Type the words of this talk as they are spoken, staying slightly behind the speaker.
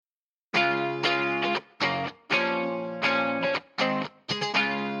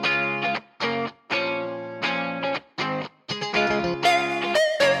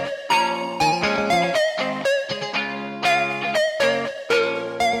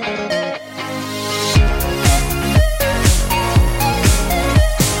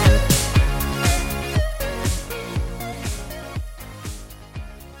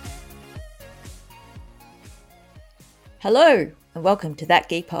Hello and welcome to That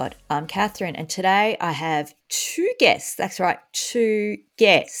Geek Pod. I'm Catherine and today I have two guests. That's right, two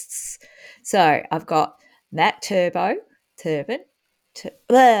guests. So I've got Matt stuffed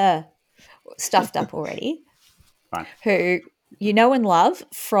up already, Fine. who you know and love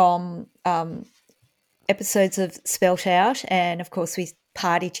from episodes of Spelt Out, and of course we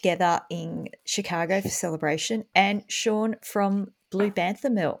partied together in Chicago for Celebration, and Sean from Blue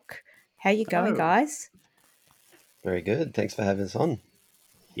Bantha Milk. How you going, Hello. guys? Very good. Thanks for having us on.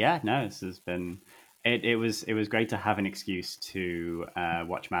 Yeah, no, this has been. It was great to have an excuse to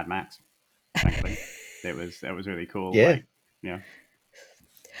watch Mad Max. Frankly, it was really cool. Yeah. Like,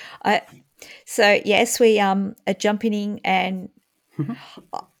 yeah, So yes, we are jumping in, and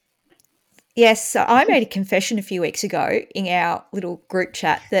yes, so I made a confession a few weeks ago in our little group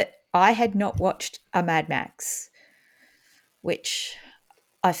chat that I had not watched a Mad Max, which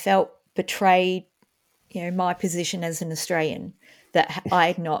I felt betrayed, my position as an Australian, that I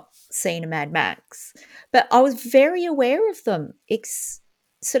had not seen a Mad Max. But I was very aware of them. It's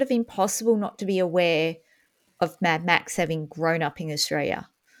sort of impossible not to be aware of Mad Max having grown up in Australia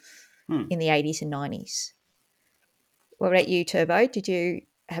hmm. in the 80s and 90s. What about you, Turbo? Did you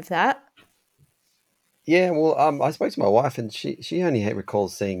have that? Yeah, well, I spoke to my wife and she only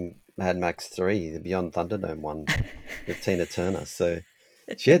recalls seeing Mad Max 3, the Beyond Thunderdome one with Tina Turner. So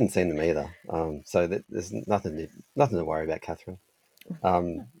she hadn't seen them either. So there's nothing to worry about, Catherine.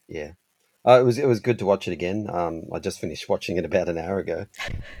 Yeah. It was good to watch it again. I just finished watching it about an hour ago.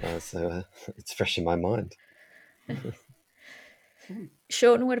 So it's fresh in my mind.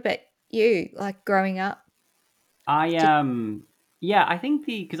 Sean, what about you? Like growing up? I Did, yeah, I think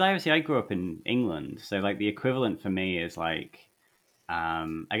because I grew up in England, so like the equivalent for me is like I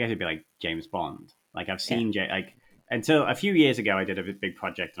guess it'd be like James Bond. Like I've yeah. seen like until a few years ago, I did a big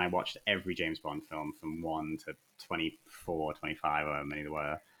project and I watched every James Bond film from 1 to 24, 25, or how many there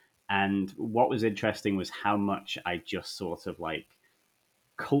were. And what was interesting was how much I just sort of like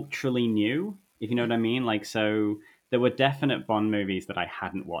culturally knew, if you know what I mean. Like, so there were definite Bond movies that I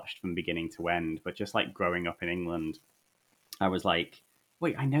hadn't watched from beginning to end, but just like growing up in England, I was like,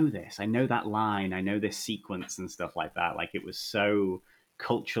 wait, I know this. I know that line. I know this sequence and stuff like that. Like it was so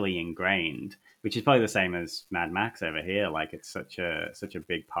culturally ingrained, which is probably the same as Mad Max over here. Like it's such a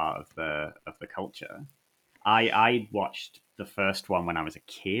big part of the culture. I watched the first one when I was a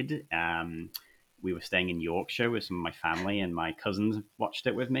kid. We were staying in Yorkshire with some of my family, and my cousins watched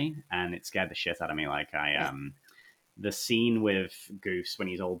it with me, and it scared the shit out of me. Like Yeah. the scene with Goose when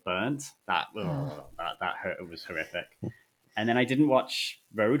he's all burnt, that Oh. that hurt. It was horrific. And then I didn't watch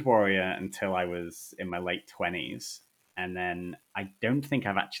Road Warrior until I was in my late 20s. And then I don't think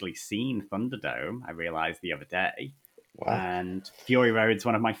I've actually seen Thunderdome, I realized the other day. Wow. And Fury Road's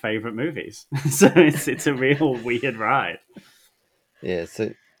one of my favorite movies. So it's a real weird ride. Yeah.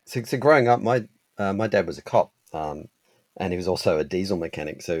 So growing up, my dad was a cop, and he was also a diesel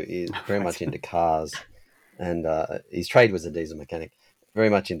mechanic. So he's very Right. much into cars, and his trade was a diesel mechanic, very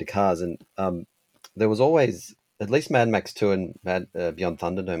much into cars. And there was always, at least Mad Max 2 and Beyond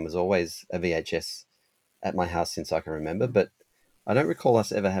Thunderdome was always a VHS at my house since I can remember. But I don't recall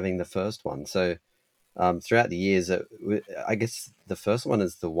us ever having the first one. So throughout the years, I guess the first one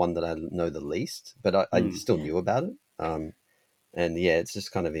is the one that I know the least, but I still Yeah. knew about it. And yeah, it's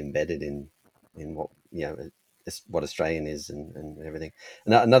just kind of embedded in what it's what Australian is and everything.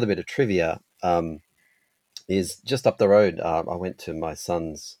 And another bit of trivia is just up the road. I went to my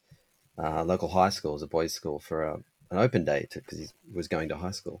son's local high school, as a boys' school, for an open day because he was going to high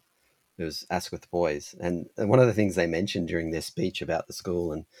school. It was Asquith Boys, and one of the things they mentioned during their speech about the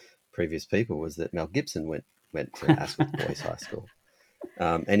school and previous people was that Mel Gibson went to Asquith Boys High School.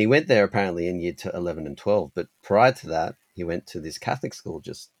 And he went there apparently in year 11 and 12. But prior to that, he went to this Catholic school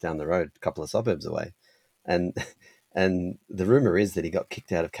just down the road, a couple of suburbs away. And and the rumor is that he got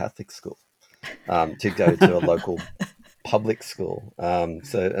kicked out of Catholic school to go to a local public school.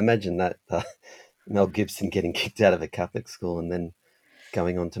 So imagine that Mel Gibson getting kicked out of a Catholic school and then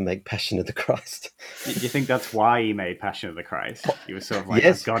going on to make Passion of the Christ. Do you think that's why he made Passion of the Christ? He was sort of like,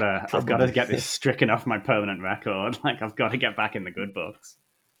 Yes, I've got to probably. get this stricken off my permanent record. Like, I've got to get back in the good books.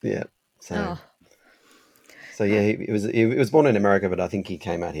 Yeah. So Oh. So yeah, he was born in America, but I think he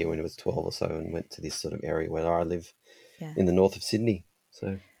came out here when he was 12 or so and went to this sort of area where I live Yeah. in the north of Sydney.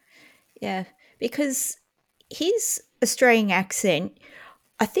 So Yeah. Because his Australian accent,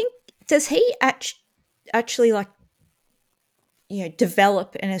 I think, does he actually like,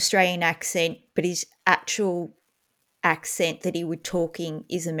 develop an Australian accent, but his actual accent that he would talking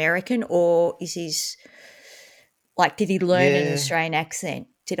is American, or is his like, did he learn an yeah, Australian accent?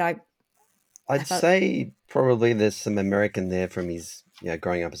 Did I? I'd say probably there's some American there from his,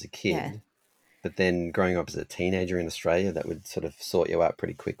 growing up as a kid, but then growing up as a teenager in Australia, that would sort of sort you out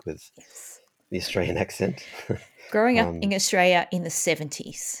pretty quick with the Australian accent. Growing up in Australia in the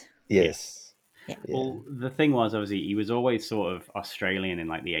 70s. Yes. Yeah. Well, the thing was, obviously, he was always sort of Australian in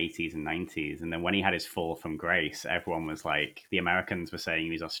like the 80s and 90s. And then when he had his fall from grace, everyone was like, the Americans were saying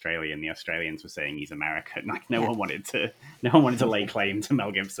he was Australian, the Australians were saying he's American. Like no one wanted to lay claim to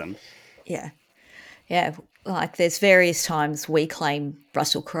Mel Gibson. Yeah. Yeah. Like there's various times we claim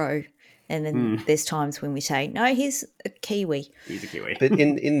Russell Crowe, and then there's times when we say, no, he's a Kiwi. He's a Kiwi. But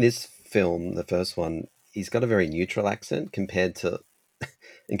in this film, the first one, he's got a very neutral accent compared to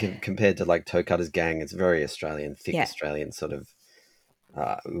like Toe Cutter's gang. It's very Australian, thick Australian sort of.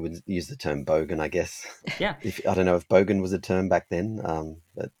 We would use the term bogan, I guess. Yeah. I don't know if bogan was a term back then,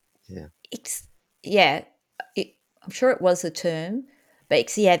 but yeah. I'm sure it was a term, but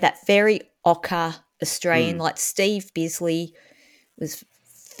it's that very ochre Australian. Like Steve Bisley was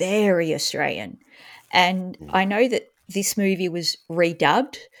very Australian, and I know that this movie was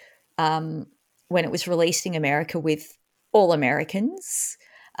redubbed when it was released in America with all Americans,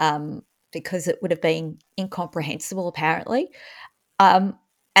 because it would have been incomprehensible apparently. And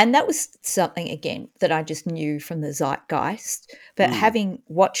that was something, again, that I just knew from the zeitgeist. But having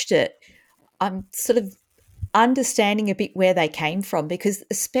watched it, I'm sort of understanding a bit where they came from, because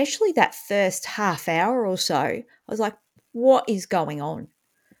especially that first half hour or so, I was like, what is going on?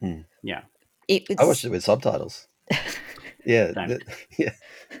 Yeah. I watched it with subtitles. Yeah. Yeah.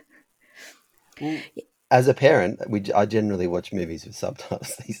 As a parent, I generally watch movies with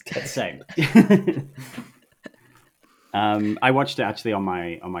subtitles these days. Same. I watched it actually on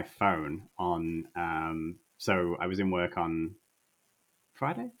my phone so I was in work on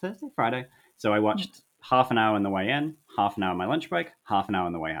Friday. So I watched half an hour on the way in, half an hour on my lunch break, half an hour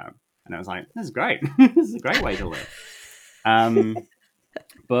on the way home. And I was like, this is great. This is a great way to live.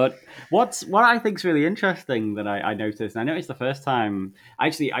 But what I think is really interesting that I noticed, and I noticed the first time,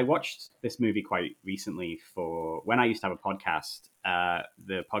 actually, I watched this movie quite recently for when I used to have a podcast.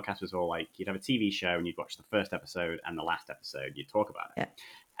 The podcast was all like, you'd have a TV show and you'd watch the first episode and the last episode, you'd talk about it. Yeah.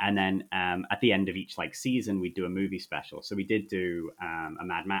 And then at the end of each season, we'd do a movie special. So we did do a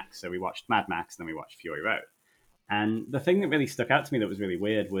Mad Max. So we watched Mad Max, and then we watched Fury Road. And the thing that really stuck out to me that was really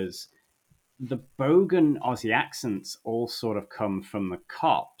weird was the bogan Aussie accents all sort of come from the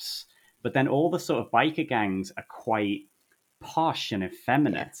cops, but then all the sort of biker gangs are quite posh and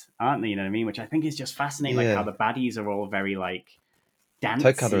effeminate, aren't they? You know what I mean? Which I think is just fascinating, like how the baddies are all very dancey.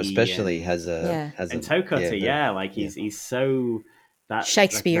 Toe Cutter especially has a Toe Cutter, he's so that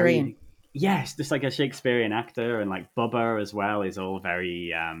Shakespearean. Yes, just like a Shakespearean actor, and like Bubba as well is all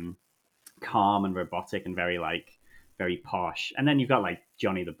very calm and robotic and very very posh. And then you've got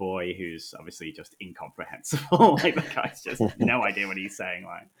Johnny the boy, who's obviously just incomprehensible. The guy's just no idea what he's saying.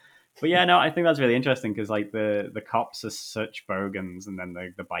 But yeah, no, I think that's really interesting because the cops are such bogans, and then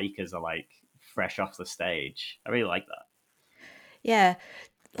the bikers are fresh off the stage. I really like that. Yeah,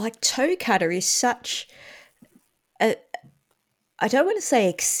 Toe Cutter is such a, I don't want to say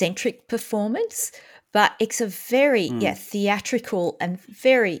eccentric performance, but it's a very theatrical and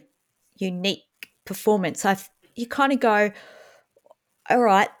very unique performance. You kind of go, all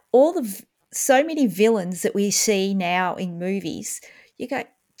right, so many villains that we see now in movies, you go,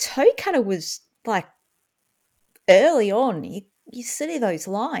 Toe Cutter was early on. You see those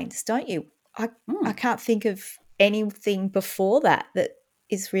lines, don't you? I can't think of anything before that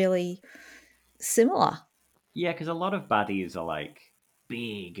is really similar. Yeah, because a lot of baddies are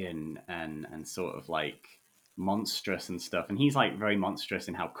big and sort of monstrous and stuff, and he's very monstrous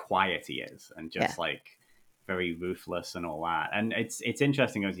in how quiet he is, and just very ruthless and all that. And it's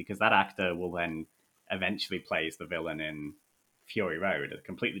interesting, obviously, because that actor will then eventually plays the villain in Fury Road, a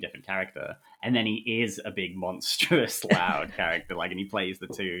completely different character, and then he is a big monstrous loud character, and he plays the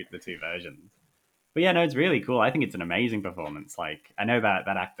two versions. But yeah, no, it's really cool. I think it's an amazing performance. I know that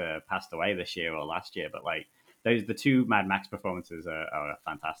actor passed away this year or last year, but the two Mad Max performances are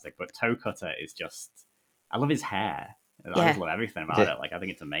fantastic. But Toe Cutter is just, I love his hair. I just love everything about it. I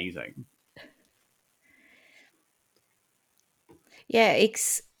think it's amazing. Yeah,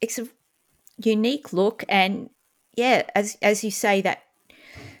 it's a unique look, and as you say,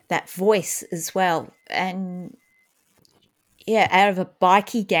 that voice as well, and out of a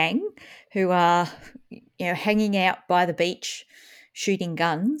bikie gang who are hanging out by the beach shooting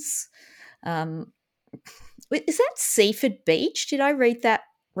guns. Is that Seaford Beach? Did I read that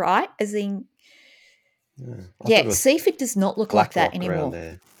right? As in, Seaford does not look like that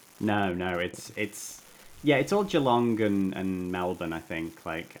anymore. No, it's Yeah, it's all Geelong and Melbourne, I think.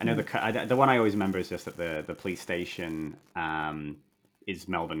 Like, I know the one I always remember is just that the police station is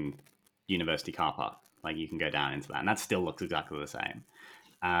Melbourne University car park. Like, you can go down into that, and that still looks exactly the same.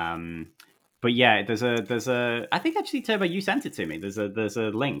 Um, but yeah, there's a. I think actually, Turbo, you sent it to me. There's a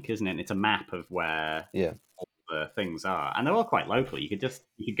link, isn't it? It's a map of where Yeah, all the things are, and they're all quite local. You could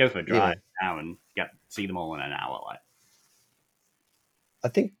go for a yeah. drive now and see them all in an hour. Like, I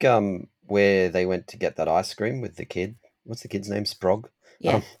think where they went to get that ice cream with the kid. What's the kid's name? Sprog.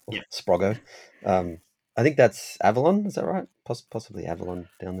 Yeah. yeah, Sproggo. I think that's Avalon. Is that right? Possibly Avalon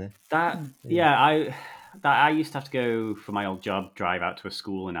down there. that Yeah. yeah, I used to have to go for my old job, drive out to a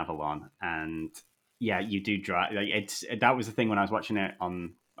school in Avalon, and yeah, you do drive. Like, that was the thing when I was watching it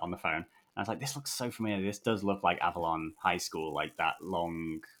on the phone. I was like, this looks so familiar. This does look like Avalon High School, like that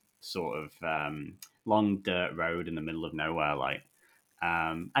long sort of long dirt road in the middle of nowhere, like.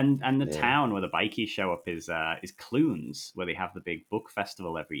 And the Yeah. town where the bikies show up is Clunes, where they have the big book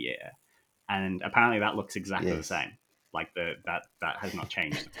festival every year, and apparently that looks exactly the Yes. same. Like that has not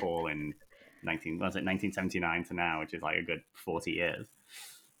changed at all in 1979 to now, which is like a good 40 years.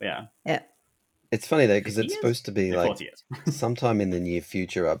 But yeah, Yeah. It's funny though because 50 it's years, supposed to be no, like 40 years. sometime in the near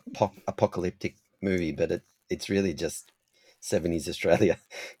future a apocalyptic movie, but it's really just 70s Australia.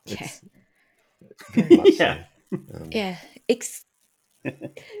 Yeah. It's very much yeah, so. Yeah.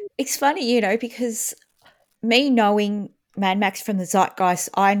 It's funny, because me knowing Mad Max from the Zeitgeist,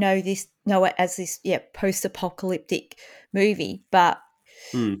 I know it as this post-apocalyptic movie, but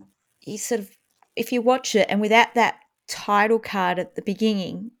Hmm. you sort of, if you watch it and without that title card at the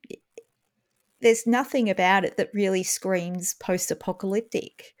beginning, there's nothing about it that really screams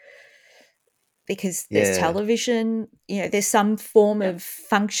post-apocalyptic, because there's Yeah, television, there's some form yeah. of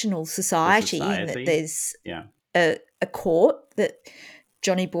functional The society, in that society, there's yeah. a court that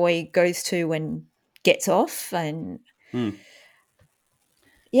Johnny Boy goes to and gets off, and Hmm.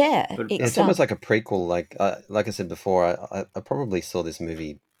 yeah, But yeah. it's It's almost like a prequel. Like I said before, I probably saw this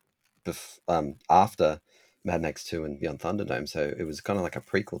movie after Mad Max 2 and Beyond Thunderdome, so it was kind of like a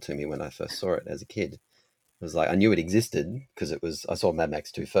prequel to me when I first saw it as a kid. It was like I knew it existed because I saw Mad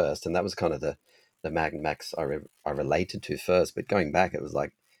Max 2 first, and that was kind of the Mad Max I related to first. But going back, it was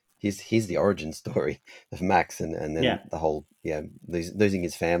like here's the origin story of Max, and yeah, then the whole losing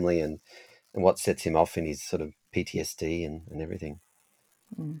his family and what sets him off in his sort of PTSD and everything.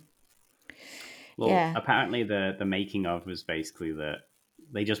 well, yeah, apparently the making of was basically that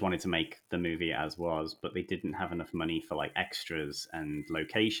they just wanted to make the movie as was, but they didn't have enough money for like extras and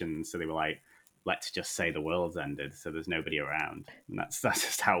locations, so they were like, let's just say the world's ended, so there's nobody around, and that's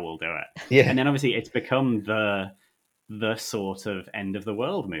just how we'll do it. Yeah, And then obviously it's become the sort of end of the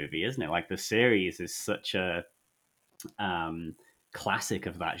world movie, isn't it? Like, the series is such a um, classic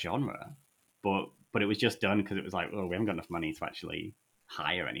of that genre, but it was just done because it was like, oh, we haven't got enough money to actually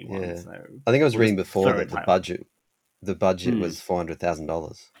hire anyone, yeah. so I think I was we'll reading just before throw a that title. the budget Hmm. was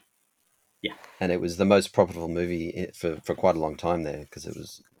 $400,000. Yeah. And it was the most profitable movie for quite a long time there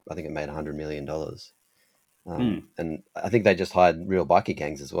because I think it made $100 million. Hmm. And I think they just hired real bikie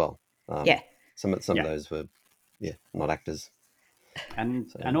gangs as well. yeah, Some of Yeah. those were, not actors. and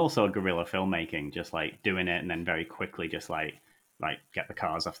So also guerrilla filmmaking, just like doing it and then very quickly just like get the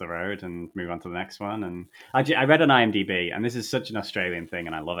cars off the road and move on to the next one. And I read on IMDb, and this is such an Australian thing,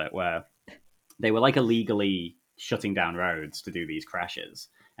 and I love it, where they were like illegally shutting down roads to do these crashes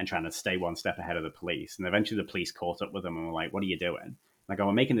and trying to stay one step ahead of the police. And eventually the police caught up with them and were like, what are you doing? Like, oh,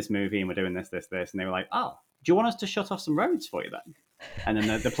 we're making this movie and we're doing this. And they were like, oh, do you want us to shut off some roads for you then? And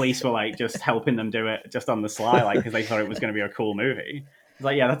then the police were like just helping them do it just on the sly, like, because they thought it was going to be a cool movie. It's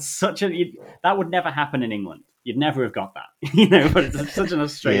like, yeah, that's that would never happen in England. You'd never have got that, but it's such an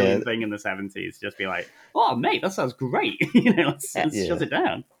Australian yeah, thing in the 70s. Just be like, oh, mate, that sounds great. Let's yeah. shut it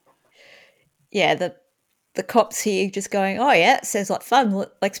down. yeah. The cops here just going, oh yeah, it sounds like fun.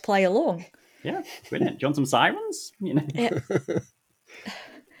 Let's play along. Yeah, brilliant. Do you want some sirens? Yeah.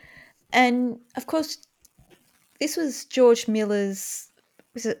 And of course, this was George Miller's.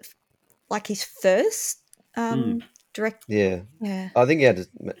 Was it like his first direct? Yeah. Yeah. I think he had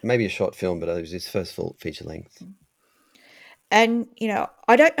maybe a short film, but it was his first full feature length. And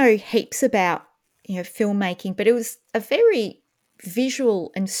I don't know heaps about filmmaking, but it was a very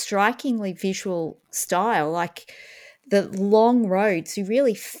visual and strikingly visual style. Like the long roads, you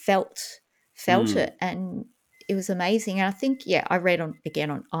really felt it, and it was amazing. And I think, I read on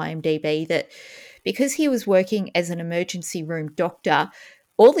IMDb that because he was working as an emergency room doctor,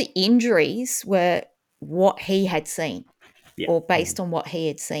 all the injuries were what he had seen, Yeah. or based on what he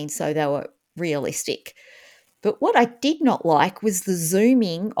had seen, so they were realistic. But what I did not like was the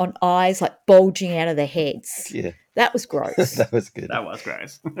zooming on eyes like bulging out of their heads. Yeah, That was gross. that was good. That was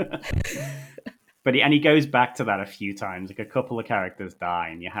gross. But he goes back to that a few times. Like a couple of characters die,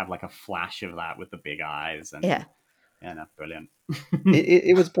 and you have like a flash of that with the big eyes. And Yeah. no, brilliant.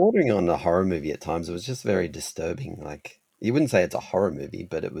 It was bordering on a horror movie at times. It was just very disturbing. Like, you wouldn't say it's a horror movie,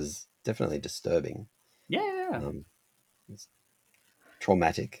 but it was definitely disturbing. Yeah. It's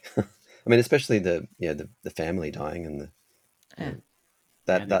traumatic. I mean, especially the family dying and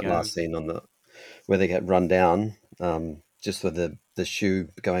that last scene where they get run down, just with the shoe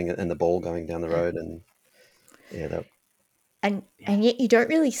going and the ball going down the road, and and yet you don't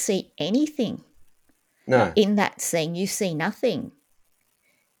really see anything. No. In that scene, you see nothing.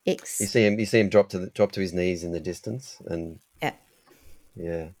 You see him drop to his knees in the distance, and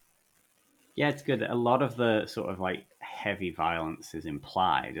yeah, it's good. A lot of the sort of like heavy violence is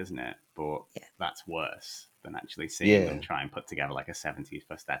implied, isn't it? But that's worse than actually seeing them try and put together like a 70s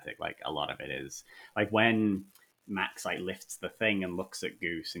prosthetic. Like a lot of it is like when Max like lifts the thing and looks at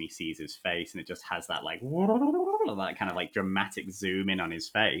Goose and he sees his face and it just has that like that kind of like dramatic zoom in on his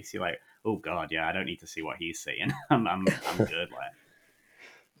face. You're like, oh god, yeah, I don't need to see what he's seeing. I'm good. Like,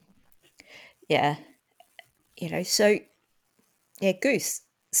 yeah, so Goose,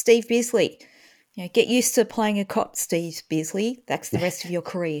 Steve Bisley, get used to playing a cop, Steve Bisley. That's the rest of your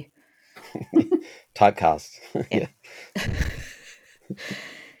career. Typecast. Yeah.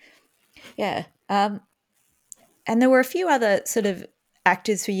 Yeah. And there were a few other sort of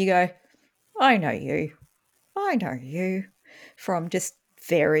actors who you go, I know you from just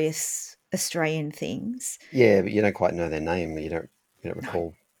various Australian things. Yeah, but you don't quite know their name. You don't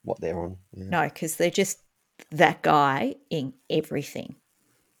recall what they're on. Yeah. No, because they're just that guy in everything.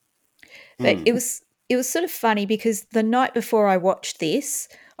 But it was sort of funny because the night before I watched this,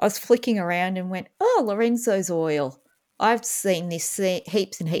 I was flicking around and went, oh, Lorenzo's Oil. I've seen this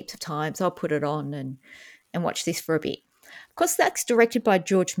heaps and heaps of times. I'll put it on and watch this for a bit. Of course, that's directed by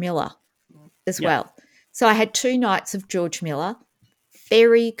George Miller as well. So I had 2 nights of George Miller,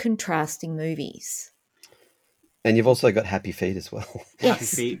 very contrasting movies. And you've also got Happy Feet as well. Yes. Happy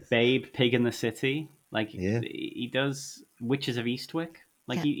Feet, Babe, Pig in the City. Like he does Witches of Eastwick.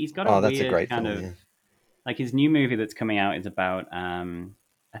 Like he's got a weird great kind film, of like his new movie that's coming out is about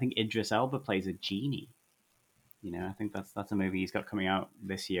I think Idris Elba plays a genie. I think that's a movie he's got coming out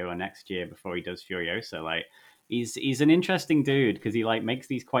this year or next year before he does Furiosa. Like he's an interesting dude because he like makes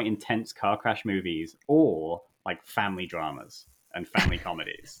these quite intense car crash movies or like family dramas and family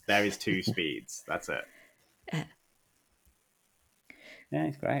comedies. There is 2 speeds. That's it. Yeah,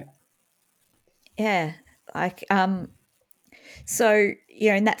 he's great. Yeah, like so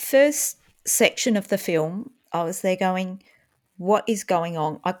in that first section of the film, I was there going, what is going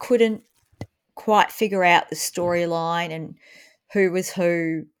on? I couldn't quite figure out the storyline and who was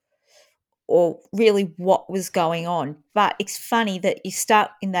who or really what was going on. But it's funny that you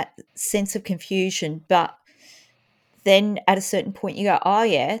start in that sense of confusion, but then at a certain point you go, oh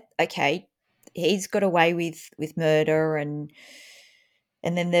yeah, okay, he's got away with murder, and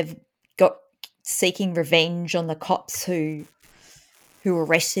then they've got seeking revenge on the cops who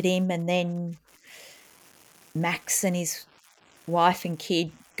arrested him, and then Max and his wife and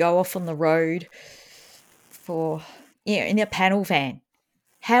kid go off on the road for in a panel van.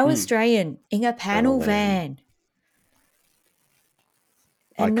 How Australian, in a panel van.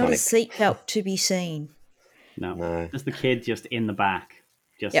 And not a seatbelt to be seen. No. Just the kid just in the back.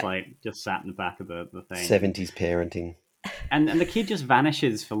 Just sat in the back of the thing. 70s parenting. And the kid just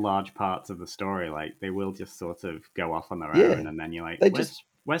vanishes for large parts of the story. Like they will just sort of go off on their own, and then you're like,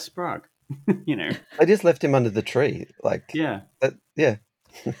 where's Sprague? I just left him under the tree. Like But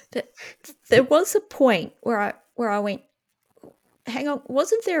there was a point where I went, hang on,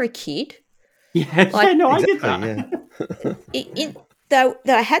 wasn't there a kid? Yeah, I did that. Yeah.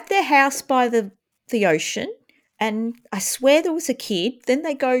 They had their house by the ocean, and I swear there was a kid. Then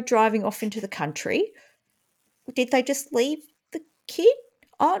they go driving off into the country. Did they just leave the kid?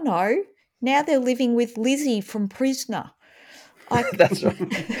 Oh no! Now they're living with Lizzie from Prisoner. That's right.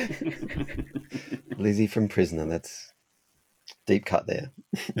 Lizzie from Prisoner. That's deep cut there.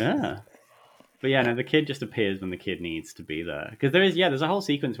 Yeah. But the kid just appears when the kid needs to be there. Because there's a whole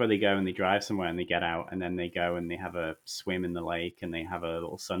sequence where they go and they drive somewhere and they get out and then they go and they have a swim in the lake and they have a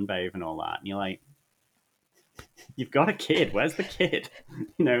little sunbathe and all that. And you're like, you've got a kid. Where's the kid?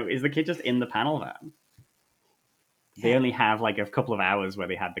 Is the kid just in the panel van? They only have like a couple of hours where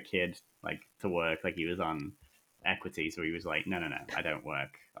they had the kid like to work, like he was on Equity, so he was like, no, I don't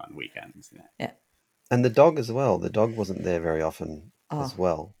work on weekends. Yeah. And the dog as well. The dog wasn't there very often as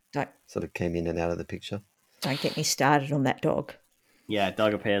well. Sort of came in and out of the picture. Don't get me started on that dog. Yeah,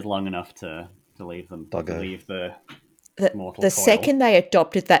 dog appears long enough to leave them, Doggo. to leave the The, mortal the coil. second they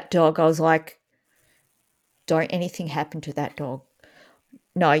adopted that dog, I was like, don't anything happen to that dog.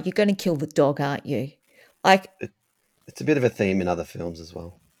 No, you're going to kill the dog, aren't you? Like, It's a bit of a theme in other films as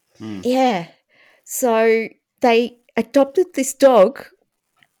well. yeah. So they adopted this dog,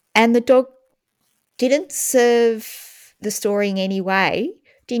 and the dog didn't serve the story in any way,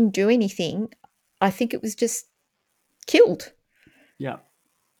 didn't do anything. I think it was just killed. Yeah.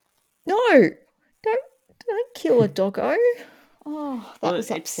 No, don't kill a doggo. Oh, that Well,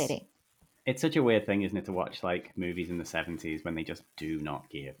 was upsetting. It's such a weird thing, isn't it, to watch like movies in the 70s when they just do not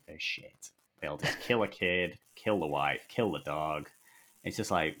give a shit. They'll just kill a kid, kill the wife, kill the dog. It's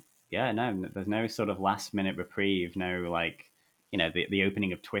just like, yeah, no, there's no sort of last minute reprieve, no like, you know, the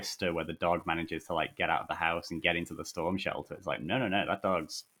opening of Twister where the dog manages to like get out of the house and get into the storm shelter. It's like, no, that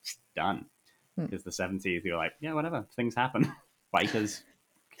dog's done. Because the 70s, you're like, yeah, whatever, things happen. Bikers,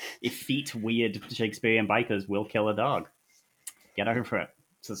 effete, weird Shakespearean bikers will kill a dog. Get over it,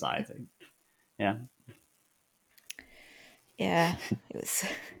 society. Yeah. Yeah, it was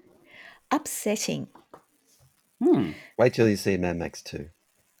upsetting. Wait till you see Mad Max 2.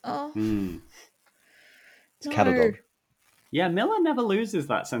 Oh, It's Cattle no. Dog. Yeah, Miller never loses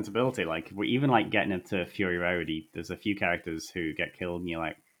that sensibility. Like, we even like getting into Fury Road, there's a few characters who get killed, and you're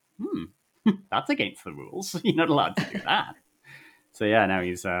like, that's against the rules. You're not allowed to do that. So yeah, no,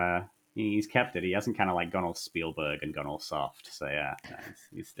 he's kept it. He hasn't kind of like gone all Spielberg and gone all soft. So yeah, no,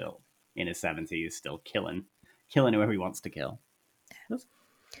 he's still in his 70s, still killing whoever he wants to kill.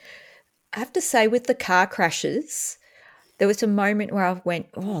 I have to say, with the car crashes, there was a moment where I went,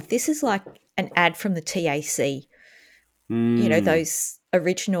 oh, this is like an ad from the TAC. You know, those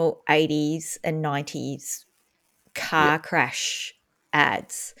original 80s and 90s car crash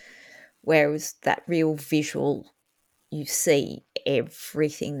ads, where it was that real visual, you see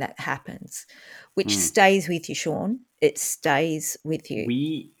everything that happens, which stays with you, Sean. It stays with you.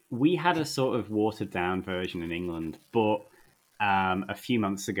 We had a sort of watered down version in England, but a few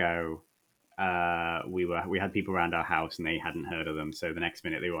months ago, we had people around our house and they hadn't heard of them. So the next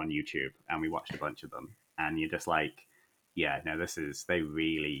minute they were on YouTube and we watched a bunch of them. And you're just like, yeah, no, they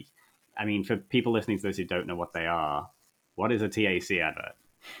really. I mean, for people listening to this who don't know what they are, what is a TAC advert?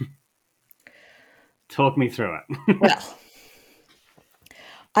 Talk me through it. Well,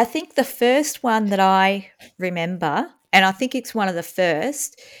 I think the first one that I remember, and I think it's one of the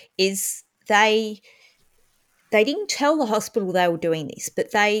first, is they didn't tell the hospital they were doing this,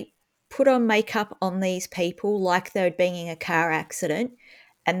 but they put on makeup on these people like they had been in a car accident,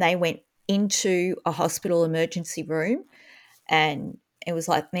 and they went into a hospital emergency room, and it was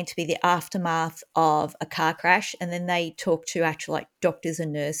like meant to be the aftermath of a car crash, and then they talked to actual like doctors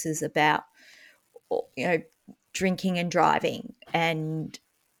and nurses about, you know, drinking and driving and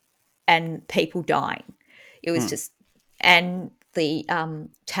people dying. It was just, and the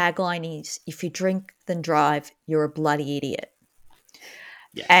tagline is, if you drink then drive, you're a bloody idiot.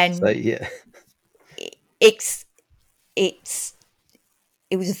 Yes. And So, yeah. it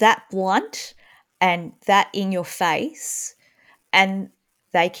was that blunt and that in your face, and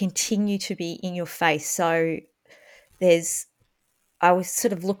they continue to be in your face. So I was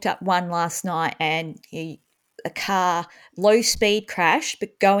sort of looked up one last night, and a car low speed crash,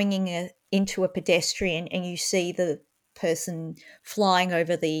 but going into a pedestrian, and you see the person flying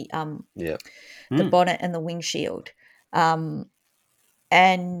over the bonnet and the windshield, and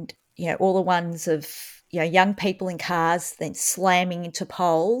you know all the ones of young people in cars then slamming into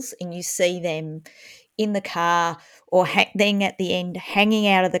poles, and you see them in the car or then at the end hanging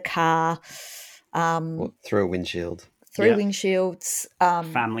out of the car Through a windshield. through windshields,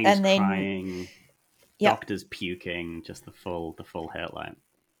 families and then crying, doctors puking, just the full hairline.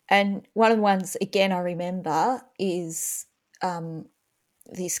 And one of the ones again I remember is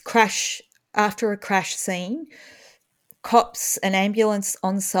this crash, after a crash scene, cops, an ambulance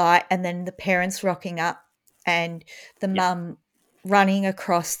on site, and then the parents rocking up and the mum running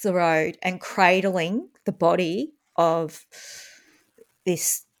across the road and cradling the body of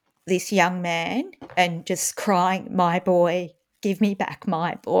this young man and just crying, "My boy, give me back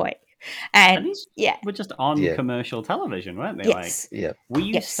my boy." And these were just on commercial television, weren't they? Yes. We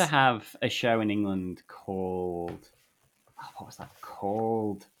used to have a show in England called, what was that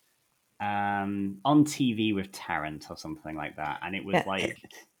called? On TV with Tarrant or something like that. And it was like,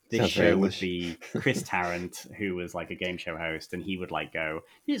 this show would be Chris Tarrant, who was like a game show host, and he would like go,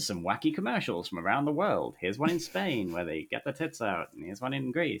 here's some wacky commercials from around the world. Here's one in Spain where they get their tits out, and here's one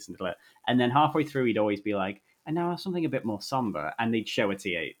in Greece. And then halfway through, he'd always be like, and now something a bit more somber, and they'd show a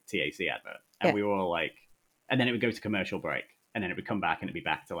TAC advert. And we were all like, and then it would go to commercial break, and then it would come back and it'd be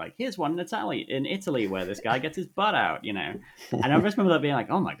back to like, here's one in Italy where this guy gets his butt out, you know. And I just remember that being like,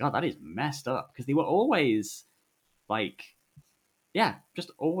 oh my god, that is messed up, because they were always like, yeah,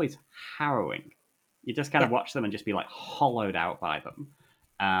 just always harrowing. You just kind of watch them and just be like hollowed out by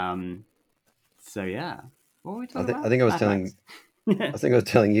them. So yeah, what were we talking about? I think I was telling, I think I was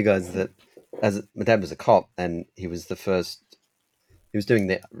telling you guys that as my dad was a cop and he was the first. He was doing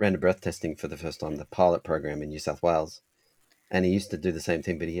the random breath testing for the first time, the pilot program in New South Wales, and he used to do the same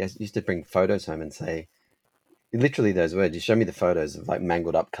thing. But he used to bring photos home and say, literally those words. You show me the photos of like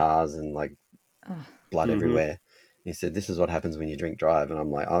mangled up cars and like blood everywhere. He said, "This is what happens when you drink drive," and I'm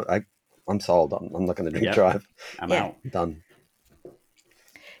like, I'm sold. I'm not going to drink drive. I'm out. Done.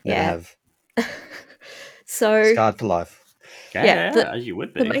 Never have. So scarred for life. As you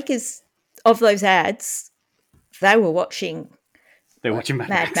would be. The makers of those ads, they were watching. They're watching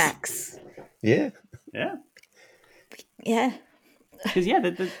Mad Max. Yeah. Because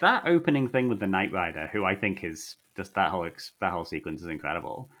that opening thing with the Knight Rider, who I think is just that whole sequence is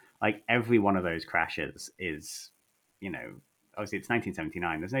incredible. Like every one of those crashes is, you know, obviously it's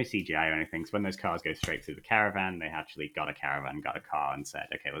 1979. There's no CGI or anything. So when those cars go straight through the caravan, they actually got a caravan, got a car, and said,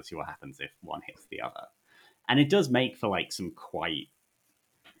 "Okay, let's see what happens if one hits the other." And it does make for like some quite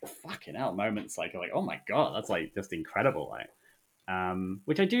fucking hell moments. Like oh my god, that's like just incredible. Like.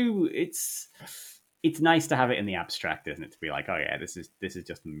 Which I do. It's nice to have it in the abstract, isn't it? To be like, oh yeah, this is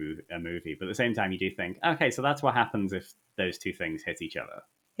just a movie. But at the same time, you do think, okay, so that's what happens if those two things hit each other.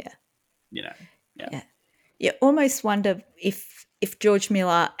 Yeah. You know. Yeah. You almost wonder if George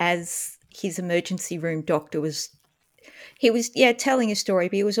Miller, as his emergency room doctor, was telling a story,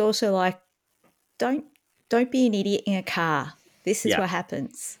 but he was also like, don't be an idiot in a car. This is what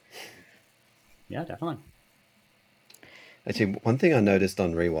happens. Yeah, definitely. Actually, one thing I noticed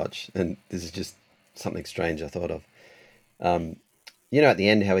on rewatch, and this is just something strange I thought of. You know, at the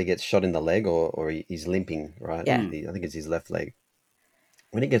end, how he gets shot in the leg, or he's limping, right? Yeah. I think it's his left leg.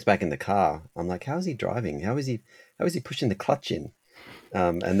 When he gets back in the car, I'm like, how is he driving? How is he pushing the clutch in?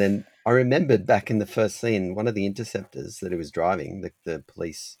 And then I remembered back in the first scene, one of the interceptors that he was driving, the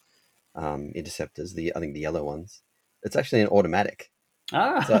police interceptors, I think the yellow ones, it's actually an automatic.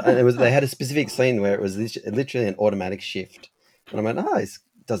 So and they had a specific scene where it was literally an automatic shift, and I went, he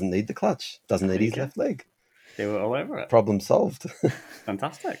doesn't need the clutch, doesn't need his left leg. They were all over it. Problem solved.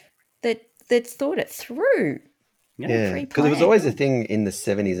 Fantastic. They'd thought it through. Yeah, because it was always a thing in the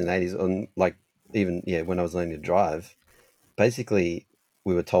 70s and 80s on, like, even when I was learning to drive, basically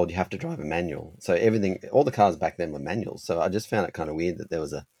we were told you have to drive a manual. So all the cars back then were manuals. So I just found it kind of weird that there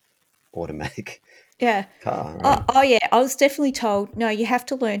was a automatic car. Right? Oh yeah, I was definitely told, no, you have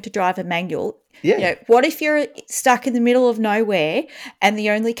to learn to drive a manual. Yeah. You know, what if you're stuck in the middle of nowhere and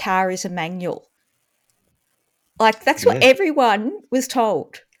the only car is a manual? Like, that's what everyone was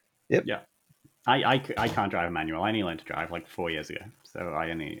told. Yep. Yeah. I can't drive a manual. I only learned to drive like 4 years ago. So I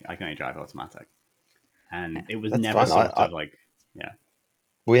can only drive automatic. And it was never sort of like,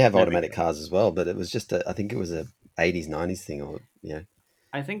 We have automatic cars as well, but it was just I think it was a 80s, 90s thing, or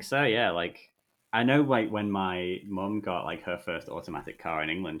I think so, yeah. Like, I know, like, when my mum got like her first automatic car in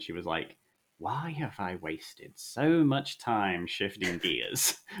England, she was like, "Why have I wasted so much time shifting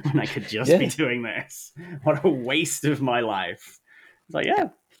gears when I could just be doing this? What a waste of my life!" It's like, yeah,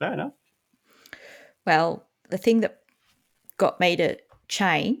 fair enough. Well, the thing that got me to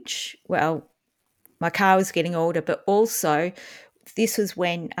change, well, my car was getting older, but also this was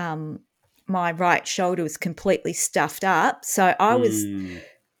when my right shoulder was completely stuffed up. So I was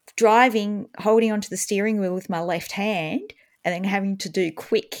driving, holding onto the steering wheel with my left hand, and then having to do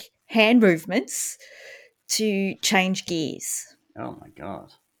quick hand movements to change gears. Oh my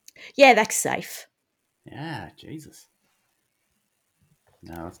god. Yeah, that's safe. Yeah, Jesus.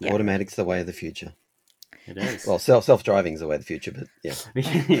 No, that's automatic's the way of the future. It is. Well, self-driving is the way of the future, but yeah.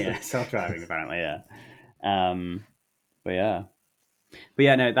 Yeah, self-driving apparently, yeah. But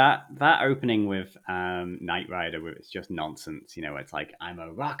yeah, no, that opening with Knight Rider, where it's just nonsense, you know, it's like, I'm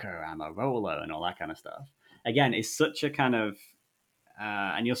a rocker, I'm a roller, and all that kind of stuff. Again, it's such a kind of,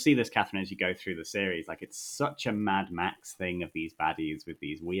 and you'll see this, Catherine, as you go through the series, like, it's such a Mad Max thing of these baddies with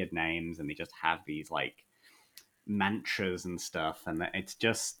these weird names, and they just have these, like, mantras and stuff, and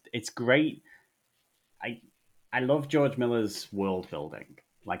it's great. I love George Miller's world building.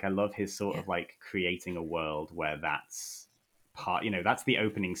 Like, I love his sort of like creating a world where that's part, you know, that's the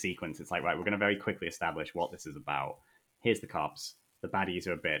opening sequence. It's like, right, we're going to very quickly establish what this is about. Here's the cops. The baddies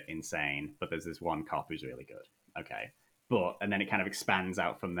are a bit insane, but there's this one cop who's really good. Okay. And then it kind of expands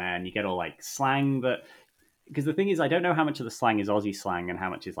out from there, and you get all like slang because the thing is, I don't know how much of the slang is Aussie slang and how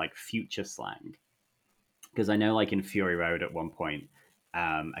much is like future slang. because I know, like in Fury Road, at one point,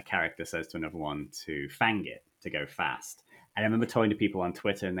 a character says to another one to fang it to go fast. And I remember talking to people on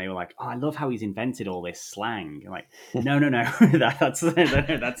Twitter, and they were like, "Oh, I love how he's invented all this slang." I'm like, no, that's that's an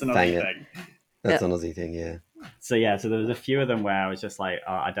Fang Aussie it. thing. That's an Aussie thing, yeah. So yeah, so there was a few of them where I was just like,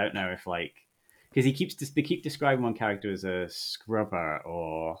 oh, I don't know if like, because they keep describing one character as a scrubber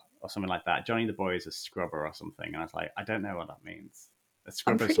or something like that. Johnny the Boy is a scrubber or something, and I was like, I don't know what that means. A I'm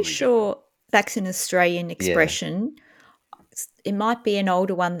scrubber is pretty something different. sure that's an Australian expression. It might be an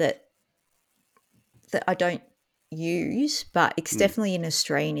older one that I don't use, but it's definitely an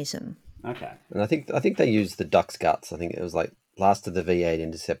Australianism. Okay. And I think they used the duck's guts. I think it was like last of the V8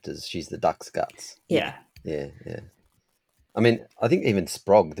 interceptors. She's the duck's guts. Yeah. Yeah. I mean, I think even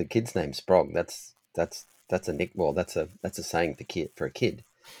Sprog, the kid's name Sprog. That's a nick. Well, that's a saying for a kid.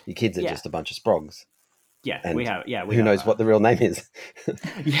 Your kids are just a bunch of Sprogs. Yeah, And we have. Yeah, we who have knows that. what the real name is?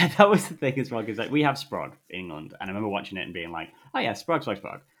 Yeah, that was the thing as well, because like we have Sprog in England, and I remember watching it and being like, "Oh yeah,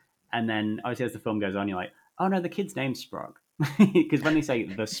 Sprog," and then obviously as the film goes on, you're like, "Oh no, the kid's name's Sprog," because when they say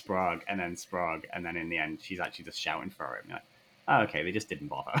the Sprog and then in the end she's actually just shouting for him, you're like, "Oh okay, they just didn't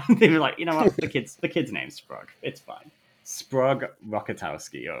bother." They were like, "You know what, the kid's name's Sprog, it's fine." Sprog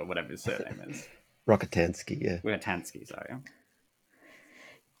Rokotowski or whatever his surname is. Rokotansky, yeah. Rokotowski, sorry.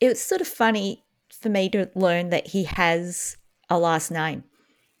 It was sort of funny for me to learn that he has a last name,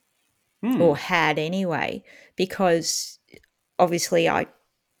 or had anyway, because obviously I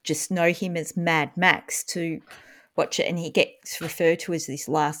just know him as Mad Max to watch it, and he gets referred to as this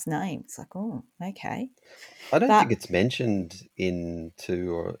last name. It's like, oh, okay. I don't think it's mentioned in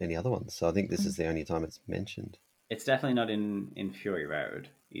 2 or any other ones, so I think this is the only time it's mentioned. It's definitely not in Fury Road.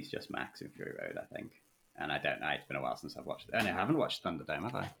 He's just Max in Fury Road, I think. And I don't know. It's been a while since I've watched it. And I haven't watched Thunderdome,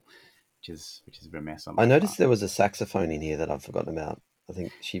 have I? Which is remiss on my I noticed part. there was a saxophone in here that I've forgotten about. I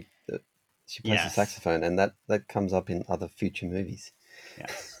think she plays the saxophone, and that comes up in other future movies.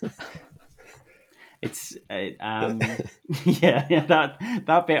 Yes. It's that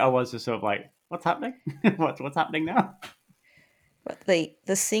bit I was just sort of like, what's happening? what's happening now? But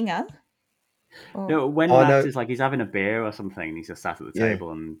the singer. No, when Max is like he's having a beer or something, and he's just sat at the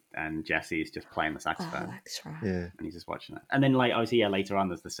table, and Jesse's just playing the saxophone. Oh, that's right. Yeah, and he's just watching it. And then, like, obviously, later on,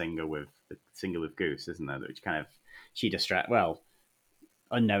 there's the singer with Goose, isn't there? Which kind of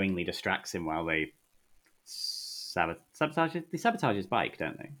unknowingly distracts him while they sabotage his bike,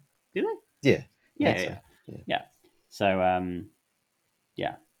 don't they? Do they? Yeah. So,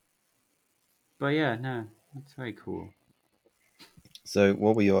 yeah. But yeah, no, that's very cool. So,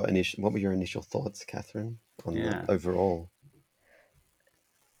 what were your initial thoughts, Catherine, on the overall?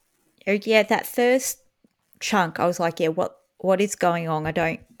 Yeah, that first chunk, I was like, yeah, what is going on? I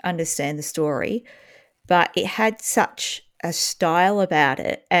don't understand the story, but it had such a style about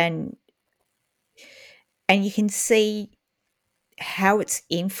it, and you can see how it's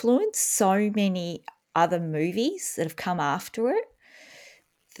influenced so many other movies that have come after it,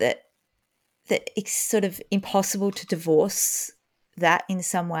 that it's sort of impossible to divorce that in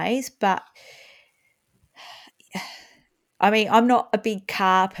some ways. But I mean, I'm not a big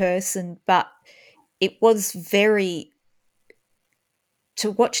car person, but it was very to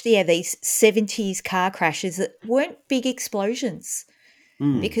watch these 70s car crashes that weren't big explosions,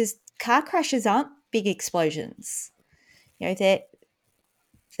 because car crashes aren't big explosions. You know,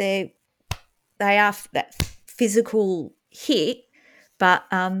 they are that physical hit, but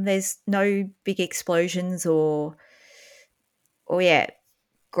there's no big explosions or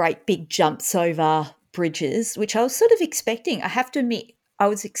great big jumps over bridges, which I was sort of expecting. I have to admit, I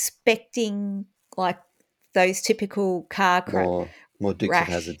was expecting like those typical car more Dukes of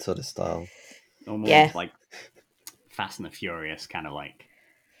Hazzard sort of style, or more like Fast and the Furious kind of like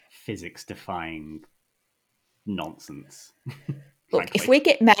physics-defying nonsense. Look, if we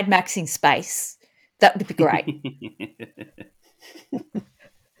get Mad Max in space, that would be great.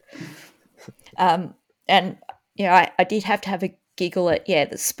 And you know, I did have to have a giggle at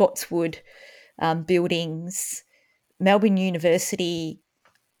the Spotswood buildings, Melbourne University,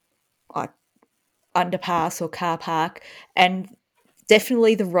 like underpass or car park, and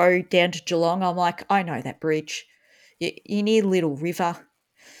definitely the road down to Geelong. I'm like, I know that bridge. You near Little River.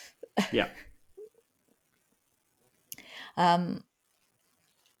 Yeah.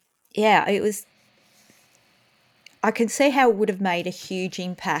 Yeah, it was. I can see how it would have made a huge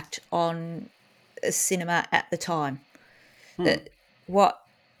impact on cinema at the time. That what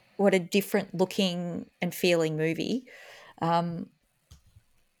a different looking and feeling movie. But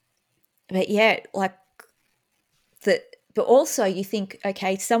yeah, like that. But also, you think,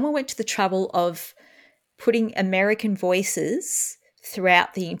 okay, someone went to the trouble of putting American voices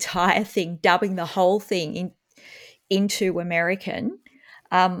throughout the entire thing, dubbing the whole thing into American.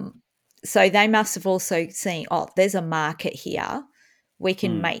 So they must have also seen, oh, there's a market here. We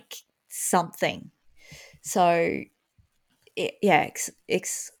can make something. So,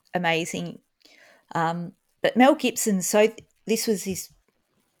 it's amazing. But Mel Gibson, so this was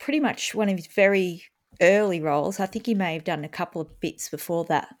pretty much one of his very early roles. I think he may have done a couple of bits before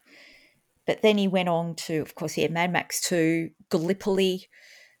that. But then he went on to, of course, Mad Max 2, Gallipoli.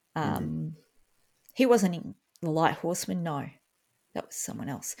 He wasn't in The Light Horseman, no. That was someone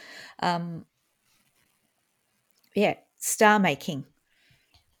else. Star making.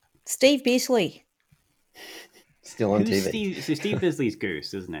 Steve Bisley. Still on TV. Steve Bisley's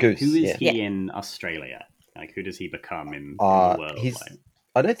Goose, isn't it? Goose, who is yeah. he in Australia? Like, who does he become in the world?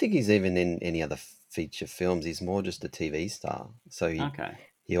 I don't think he's even in any other feature films. He's more just a TV star. So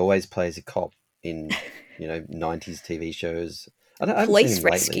he always plays a cop in 90s TV shows. I haven't seen him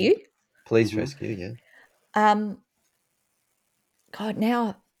Rescue. Lately. Police Rescue, yeah. God,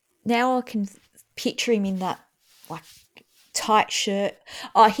 now I can picture him in that like tight shirt.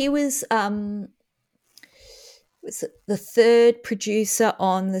 Oh, he was the third producer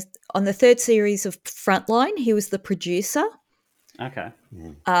on the third series of Frontline. He was the producer. Okay.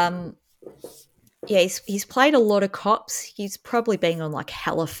 Yeah, he's played a lot of cops. He's probably been on like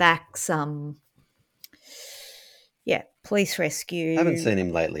Halifax. Police Rescue. I haven't seen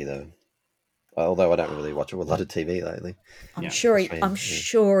him lately though. Although I don't really watch a lot of TV lately. I'm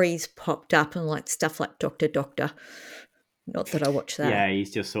sure he's popped up in like stuff like Doctor. Not that I watch that. Yeah,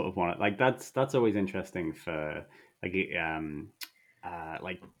 he's just sort of one. Like that's always interesting for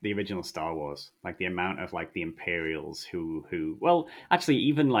like the original Star Wars, like the amount of like the Imperials who well, actually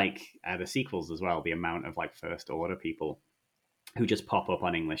even like the sequels as well, the amount of like First Order people who just pop up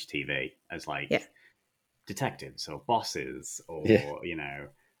on English TV as like detectives or bosses or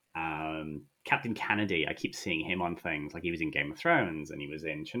Captain Kennedy. I keep seeing him on things like he was in Game of Thrones and he was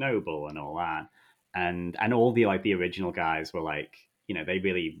in Chernobyl and all that, and all the like the original guys were like, they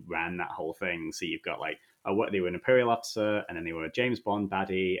really ran that whole thing. So you've got like they were an Imperial officer, and then they were a James Bond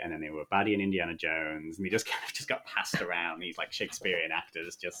baddie, and then they were a baddie in Indiana Jones, and they just kind of just got passed around. These like Shakespearean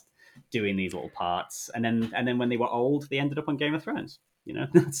actors just doing these little parts, and then when they were old, they ended up on Game of Thrones.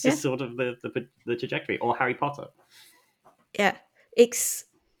 That's just sort of the trajectory, or Harry Potter. Yeah, it's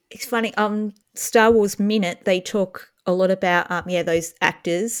funny. Star Wars Minute, they talk a lot about those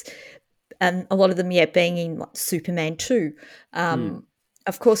actors, and a lot of them being in like Superman 2.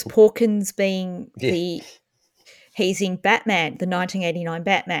 Of course, Porkins being he's in Batman, the 1989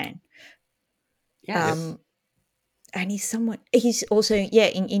 Batman. Yes. And he's also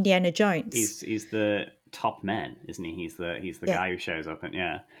in Indiana Jones. He's the top man, isn't he? He's the guy who shows up,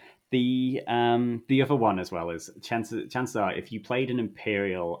 and the other one as well is chances are if you played an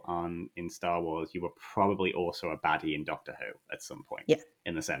Imperial in Star Wars, you were probably also a baddie in Doctor Who at some point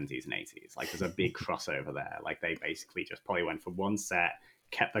in the 70s and 80s. Like there's a big crossover there. Like they basically just probably went from one set,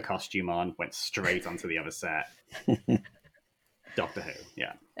 kept the costume on, went straight onto the other set. Doctor Who,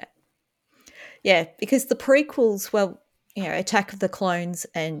 because the prequels, Attack of the Clones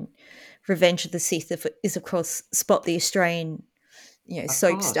and Revenge of the Sith is of course Spot the Australian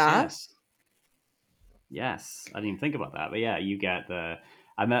soap star. Yes, I didn't even think about that, but you get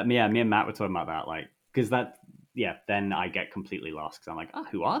me and Matt were talking about that, like, because then I get completely lost because I'm like,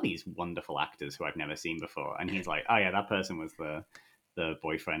 who are these wonderful actors who I've never seen before? And he's like, that person was the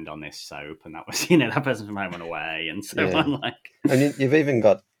boyfriend on this soap, and that was that person from Home and Away, and so on. Like, and you've even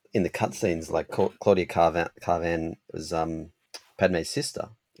got in the cutscenes like Claudia Carvan was Padme's sister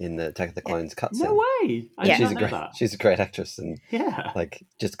in the Attack of the Clones cutscene. No way! She's a great actress, and like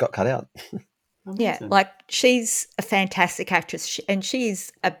just got cut out. Amazing. Like she's a fantastic actress, and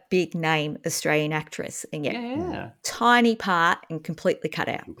she's a big name Australian actress, and tiny part and completely cut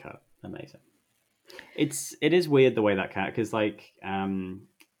out. Okay. Amazing. It is weird the way that because like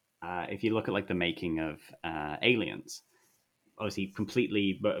if you look at like the making of Aliens, obviously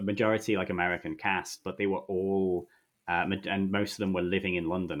completely majority like American cast, but they were all and most of them were living in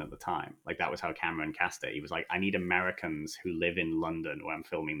London at the time. Like that was how Cameron cast it. He was like, I need Americans who live in London when I'm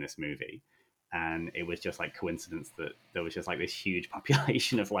filming this movie. And it was just like coincidence that there was just like this huge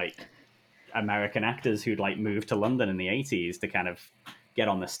population of like American actors who'd like moved to London in the 80s to kind of get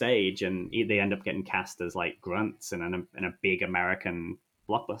on the stage, and they end up getting cast as like grunts in a big American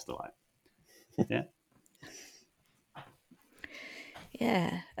blockbuster. Like,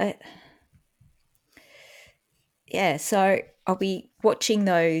 So I'll be watching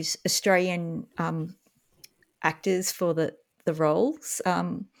those Australian actors for the roles.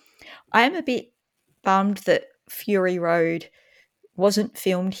 I am a bit bummed that Fury Road wasn't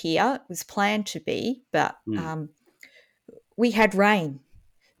filmed here. It was planned to be, but we had rain.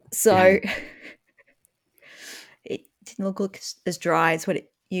 So it didn't look as dry as what it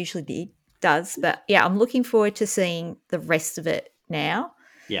usually does. But yeah, I'm looking forward to seeing the rest of it now.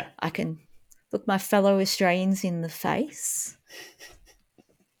 Yeah. I can look my fellow Australians in the face.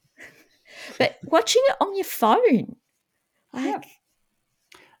 But watching it on your phone, I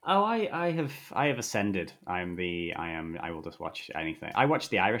have ascended. I will just watch anything. I watched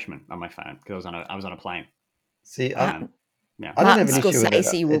The Irishman on my phone because I was on a plane. See, Yeah. I don't have Martin an issue with it.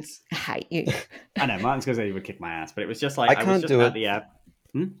 Scorsese will hate you. I know Martin Scorsese would kick my ass, but it was just like I was can't just do at it. the air.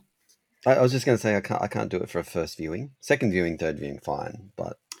 I was just going to say I can't do it for a first viewing. Second viewing, third viewing, fine,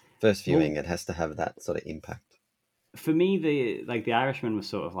 but first viewing, it has to have that sort of impact. For me, the Irishman was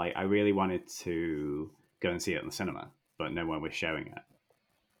sort of like I really wanted to go and see it in the cinema, but no one was showing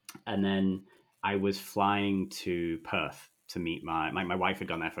it. And then I was flying to Perth to meet my wife had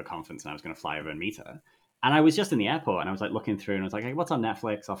gone there for a conference, and I was going to fly over and meet her. And I was just in the airport, and I was like looking through, and I was like, hey, what's on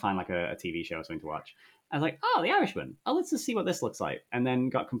Netflix? I'll find like a TV show or something to watch. I was like, oh, The Irishman. Oh, let's just see what this looks like. And then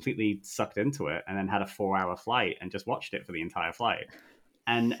got completely sucked into it, and then had a 4-hour flight and just watched it for the entire flight.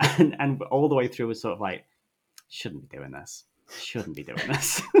 And all the way through was sort of like, shouldn't be doing this.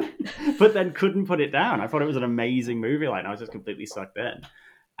 But then couldn't put it down. I thought it was an amazing movie. Like, I was just completely sucked in.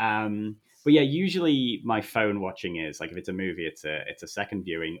 But yeah, usually my phone watching is like if it's a movie, it's a second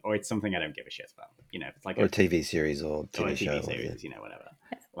viewing, or it's something I don't give a shit about. You know, it's like or a TV series or TV show, series, whatever.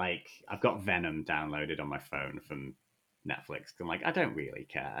 Like I've got Venom downloaded on my phone from Netflix. I'm like, I don't really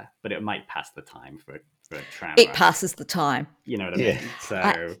care, but it might pass the time for a tram. It passes the time. You know what I mean?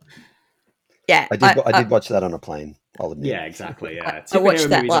 So I did watch that on a plane. I'll admit. Yeah, exactly. Yeah, I watched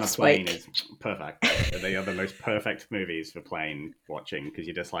that movies last on a plane week. Is perfect. They are the most perfect movies for plane watching because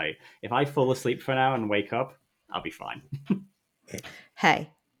you're just like, if I fall asleep for an hour and wake up, I'll be fine.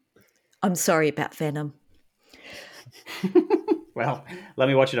 Hey, I'm sorry about Venom. Well, let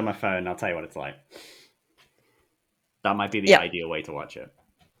me watch it on my phone. I'll tell you what it's like. That might be the ideal way to watch it.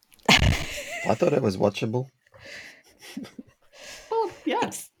 I thought it was watchable. Well,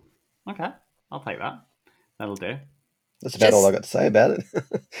 yeah. Okay, I'll take that. That'll do. That's about all I got to say about it.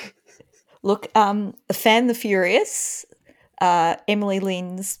 Look, Fan the Furious, Emily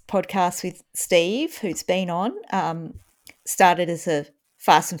Lynn's podcast with Steve, who's been on, started as a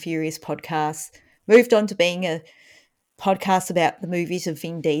Fast and Furious podcast, moved on to being a podcast about the movies of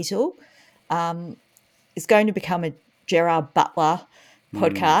Vin Diesel, is going to become a Gerard Butler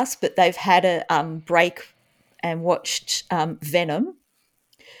podcast, but they've had a break and watched Venom.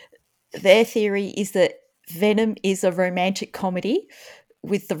 Their theory is that Venom is a romantic comedy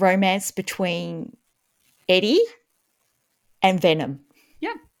with the romance between Eddie and Venom.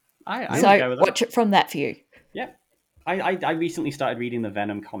 Yeah, I so go with that. Watch it from that view. Yeah. I recently started reading the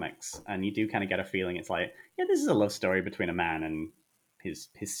Venom comics, and you do kind of get a feeling it's like, yeah, this is a love story between a man and his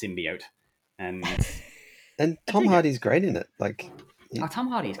symbiote. And Tom Hardy's great in it. Like, Tom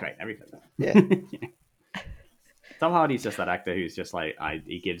Hardy's great. Everything. Yeah. Tom Hardy's just that actor who's just like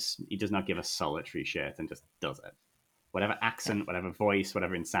he does not give a solitary shit and just does it. Whatever accent, whatever voice,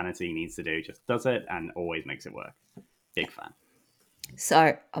 whatever insanity he needs to do, just does it and always makes it work. Big fan.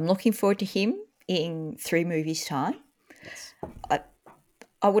 So I'm looking forward to him in 3 movies' time. Yes.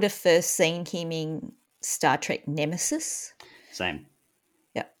 I would have first seen him in Star Trek Nemesis. Same.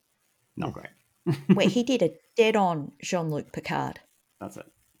 Yep. Not great. Where he did a dead-on Jean-Luc Picard. That's it.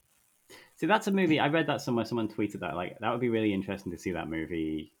 See, that's a movie. I read that somewhere. Someone tweeted that. Like, that would be really interesting to see that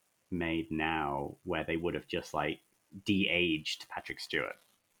movie made now, where they would have just like de-aged Patrick Stewart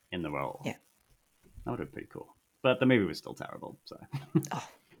in the role. Yeah, that would have been pretty cool. But the movie was still terrible. So,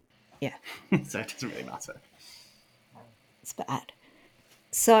 yeah. So it doesn't really matter. It's bad.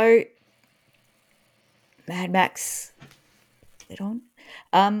 So, Mad Max. Is it on?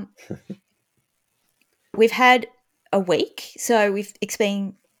 We've had a week, so it's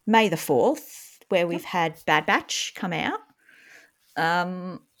been May the 4th, where we've had Bad Batch come out.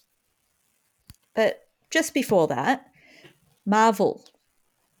 But just before that, Marvel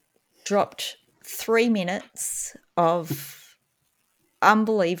dropped 3 minutes of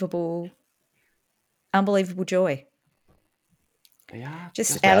unbelievable joy. They are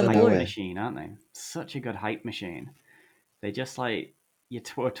just out of the blue machine, aren't they? Such a good hype machine. They just like, you're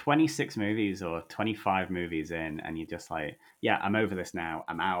 26 movies or 25 movies in, and you're just like, yeah, I'm over this now.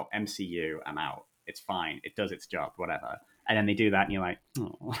 I'm out. MCU, I'm out. It's fine. It does its job, whatever. And then they do that, and you're like,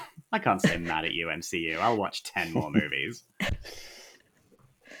 oh, I can't say mad at you, MCU. I'll watch 10 more movies.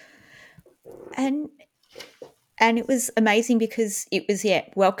 And it was amazing because it was,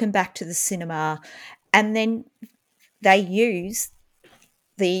 welcome back to the cinema. And then they used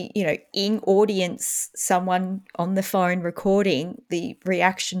the, in audience, someone on the phone recording the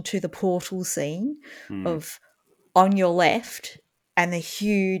reaction to the portal scene of on your left and the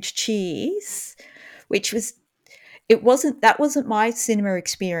huge cheers, which was, that wasn't my cinema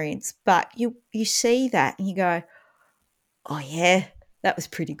experience, but you see that and you go, oh yeah, that was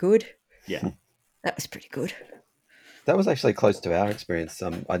pretty good. Yeah. That was pretty good. That was actually close to our experience.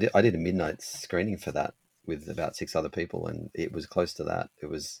 I did a midnight screening for that with about 6 other people, and it was close to that. It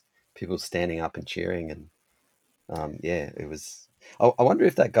was people standing up and cheering, and yeah, it was. I wonder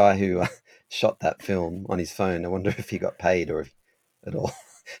if that guy who shot that film on his phone, I wonder if he got paid or if, at all.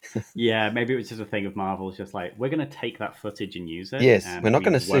 Yeah, maybe it was just a thing of Marvel. It's just like, we're going to take that footage and use it. Yes, and we're not we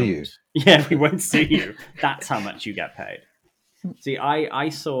going to sue you. won't- Yeah, we won't sue you. That's how much you get paid. See, I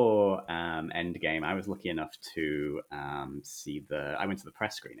saw Endgame. I was lucky enough to see I went to the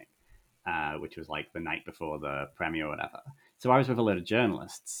press screening, which was like the night before the premiere or whatever. So I was with a lot of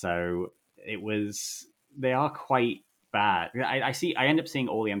journalists. So they are quite bad. I end up seeing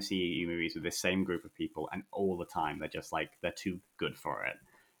all the MCU movies with this same group of people, and all the time they're just like, they're too good for it.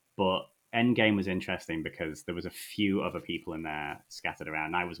 But Endgame was interesting because there was a few other people in there scattered around.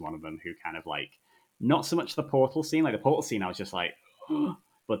 And I was one of them who kind of like, not so much the portal scene. Like the portal scene, I was just like,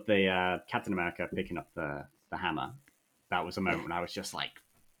 but the Captain America picking up the hammer, that was a moment when I was just like,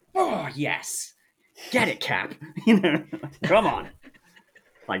 oh yes, get it, Cap. Come on.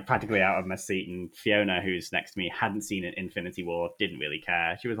 Like practically out of my seat. And Fiona, who's next to me, hadn't seen it Infinity War, didn't really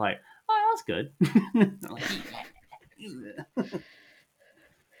care. She was like, oh, that's good.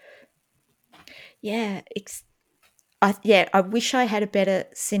 Yeah, I wish I had a better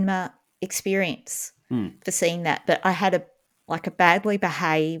cinema experience for seeing that, but I had a badly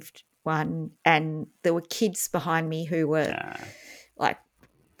behaved one, and there were kids behind me who were like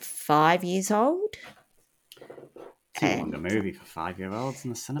 5 years old. Too long a movie for 5-year-olds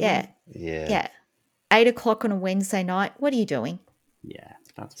in the cinema. Yeah. 8:00 on a Wednesday night. What are you doing? Yeah,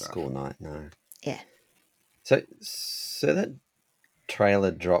 that's rough. School night. No. Yeah. So that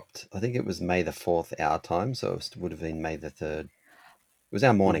trailer dropped. I think it was May the 4th our time, so it would have been May the 3rd. It was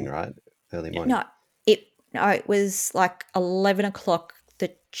our morning, right? Early morning. No, it was like 11:00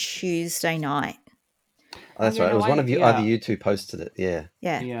 the Tuesday night. Oh, that's right. It was one of you. Either you two posted it. Yeah.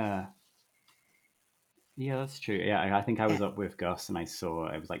 Yeah, that's true. Yeah, I think I was up with Gus and I saw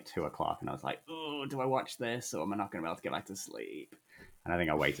it was like 2:00 and I was like, oh, do I watch this or am I not going to be able to get back to sleep? And I think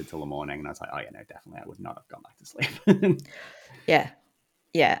I waited till the morning and I was like, oh, yeah, no, definitely. I would not have gone back to sleep.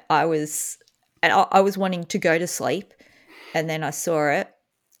 Yeah. I was wanting to go to sleep, and then I saw it,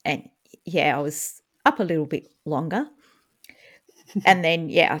 and I was up a little bit longer. And then,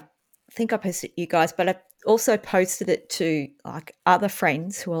 I think I posted it to you guys, but I also posted it to like other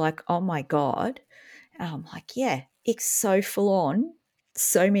friends who were like, oh my God. And I'm like, yeah, it's so full on,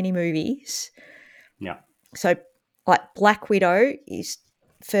 so many movies. Yeah. So like Black Widow is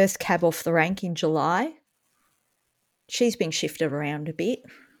first cab off the rank in July. She's been shifted around a bit.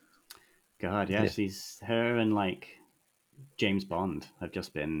 God, yeah. Her and like James Bond have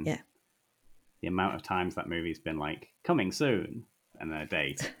just been the amount of times that movie's been like coming soon and then a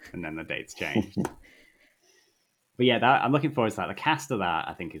date and then the date's changed. But yeah, I'm looking forward to that. The cast of that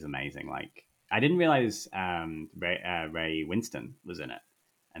I think is amazing. Like I didn't realize Ray Winston was in it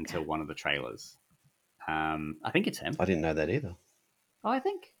until one of the trailers. I think it's him. I didn't know that either. Oh, I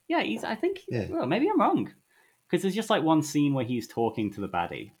think well, maybe I'm wrong. Because there's just like one scene where he's talking to the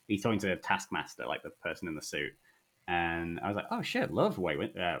baddie. He's talking to Taskmaster, like the person in the suit. And I was like, oh shit, love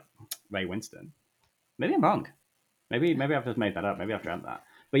Ray Winston. Maybe I'm wrong. Maybe I've just made that up. Maybe I've dreamt that.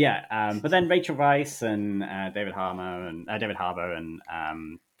 But yeah, but then Rachel Weisz and David Harbour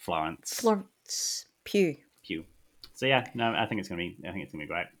and Florence Pugh. So yeah, no, I think it's gonna be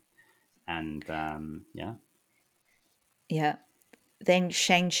great. And yeah. Then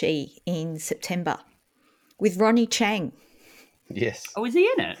Shang-Chi in September with Ronnie Chang. Yes. Oh, is he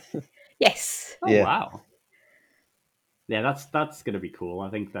in it? Yes. Oh wow. Yeah, that's gonna be cool. I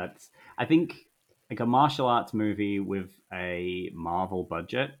think like a martial arts movie with a Marvel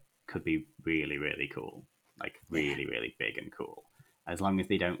budget could be really, really cool. Like really, really big and cool. As long as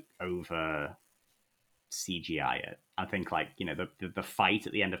they don't over CGI it. I think like, the fight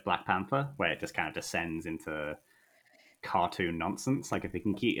at the end of Black Panther, where it just kind of descends into cartoon nonsense. Like if they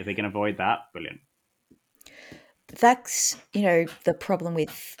can avoid that, brilliant. That's, the problem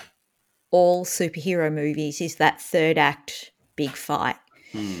with all superhero movies is that third act big fight.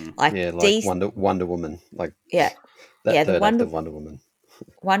 Like Wonder Woman. Like third act of Wonder Woman.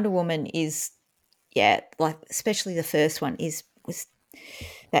 Wonder Woman is like especially the first one was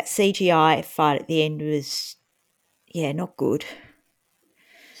that CGI fight at the end was not good.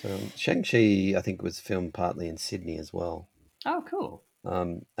 So Shang-Chi, I think, was filmed partly in Sydney as well. Oh, cool.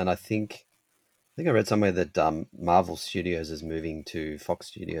 And I think I read somewhere that Marvel Studios is moving to Fox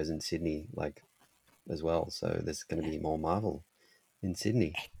Studios in Sydney, like as well. So there's going to be more Marvel in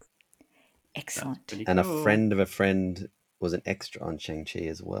Sydney. That's Excellent. pretty And a cool. friend of a friend was an extra on Shang-Chi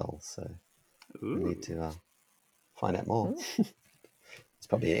as well. So Ooh. we need to find out more. Ooh. It's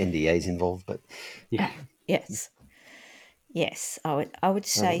probably NDAs involved, but Yeah. Yes. Yes, I would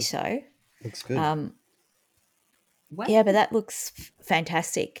say so. looks good. Yeah, but that looks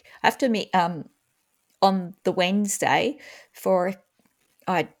fantastic. I have to admit, on the Wednesday, for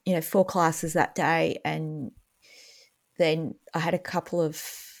I had 4 classes that day, and then I had a couple of,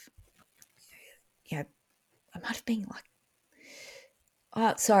 I might have been like,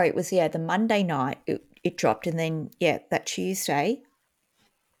 oh, sorry, it was the Monday night it dropped, and then that Tuesday,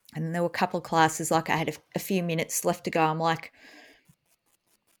 and then there were a couple of classes. Like I had a few minutes left to go. I'm like,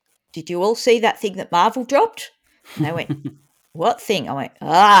 did you all see that thing that Marvel dropped? And they went, what thing? I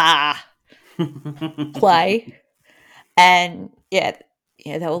went, play. And they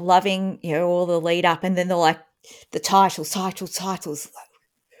were loving, all the lead up, and then they're like the titles,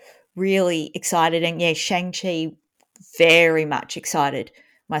 really excited. And Shang-Chi very much excited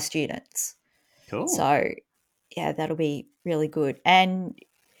my students. Cool. So that'll be really good. And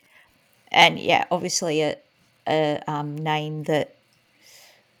obviously a name that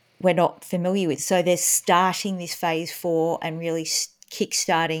we're not familiar with. So they're starting this phase 4 and really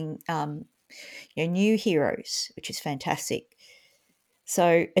kickstarting new heroes, which is fantastic.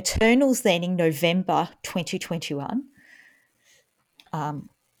 So Eternals then in November 2021. I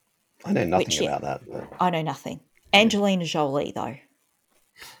know nothing about that. But... I know nothing. Angelina Jolie, though.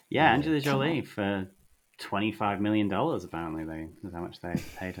 Yeah, Angelina Jolie for $25 million, apparently. That's how much they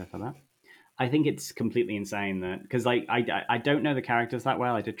paid her for that. I think it's completely insane that, because I don't know the characters that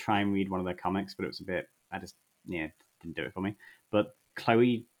well. I did try and read one of their comics, but it was a bit, didn't do it for me. But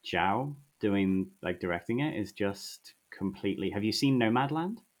Chloe Zhao directing it is just completely. Have you seen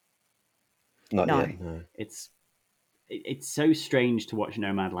Nomadland? Not yet. No. It's so strange to watch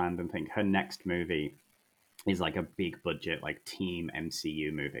Nomadland and think her next movie is like a big budget, like team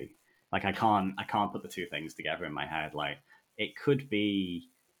MCU movie. Like I can't put the two things together in my head. Like it could be,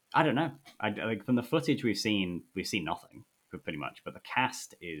 I don't know. Like from the footage we've seen nothing pretty much, but the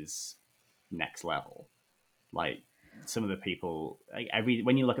cast is next level. Like some of the people, like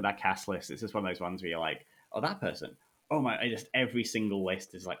when you look at that cast list, it's just one of those ones where you're like, oh, that person. Oh my! Just every single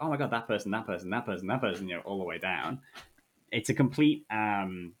list is like, oh my god, that person, that person, that person, that person. All the way down. It's a complete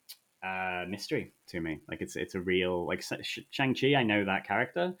mystery to me. Like it's a real Shang-Chi. I know that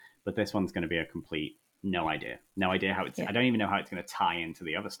character, but this one's going to be a complete no idea how it's. I don't even know how it's going to tie into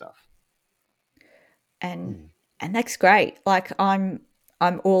the other stuff. And that's great. Like I'm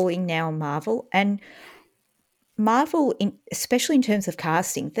all in now on Marvel, and Marvel, especially in terms of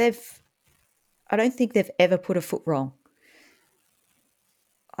casting, I don't think they've ever put a foot wrong.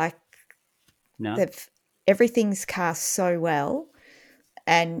 Like No, everything's cast so well,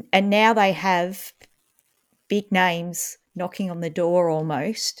 and now they have big names knocking on the door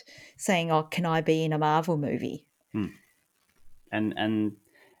almost saying, oh, can I be in a Marvel movie? And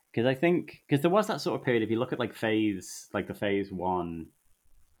because I think there was that sort of period, if you look at the phase 1,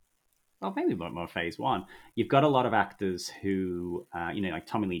 well, maybe more phase 1, you've got a lot of actors who like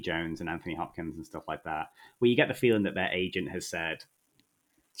Tommy Lee Jones and Anthony Hopkins and stuff like that, where you get the feeling that their agent has said,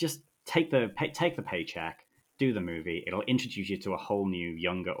 just take the paycheck, do the movie, it'll introduce you to a whole new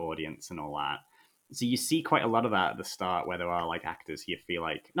younger audience and all that. So you see quite a lot of that at the start, where there are like actors you feel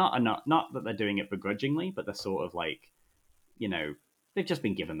like not that they're doing it begrudgingly, but they're sort of like, they've just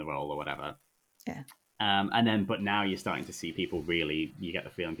been given the role or whatever. Yeah. But now you're starting to see people really, you get the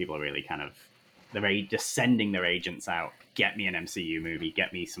feeling people are really kind of, they're just sending their agents out, get me an MCU movie,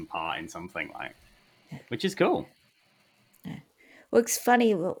 get me some part in something, which is cool. Yeah. Well, it's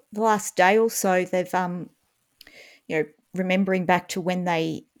funny, the last day or so, they've, remembering back to when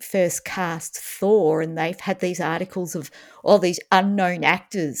they first cast Thor, and they've had these articles of all these unknown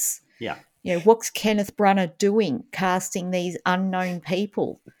actors. Yeah. What's Kenneth Branagh doing casting these unknown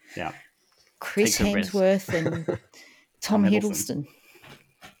people? Yeah. Chris Hemsworth and Tom Hiddleston.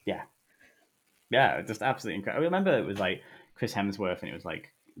 Yeah. Yeah, just absolutely incredible. I remember it was like Chris Hemsworth, and it was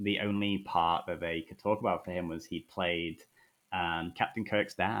like the only part that they could talk about for him was he played Captain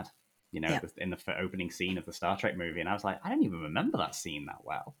Kirk's dad, in the opening scene of the Star Trek movie. And I was like, I don't even remember that scene that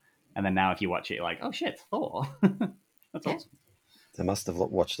well. And then now if you watch it, you're like, oh shit, Thor. That's awesome. They must have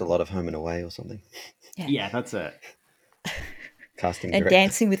watched a lot of Home and Away or something. Yeah, that's it. Casting and director.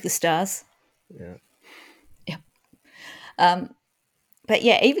 Dancing with the Stars. Yeah. Yeah. But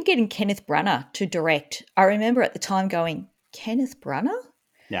yeah, even getting Kenneth Branagh to direct, I remember at the time going, Kenneth Branagh?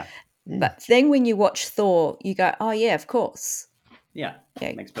 Yeah. But then when you watch Thor, you go, oh yeah, of course. Yeah.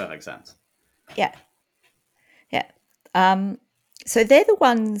 Yeah. Makes perfect sense. Yeah. Yeah. So they're the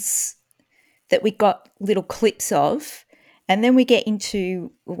ones that we got little clips of. And then we get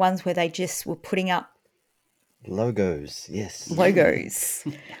into the ones where they just were putting up Logos, yes. logos.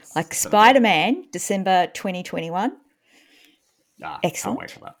 Yes. Like So Spider-Man, December 2021. can't Excellent.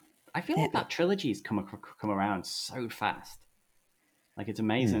 wait for that. I feel Yeah. like that trilogy's come around so fast. Like it's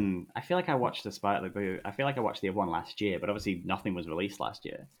amazing. I feel like I watched I feel like I watched the other one last year, but obviously nothing was released last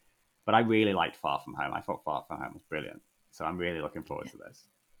year. But I really liked Far From Home. I thought Far From Home was brilliant. So I'm really looking forward to this.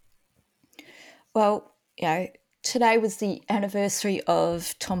 Well, today was the anniversary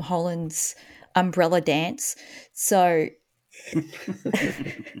of Tom Holland's Umbrella Dance. So,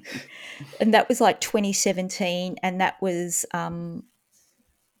 and that was like 2017. And that was, when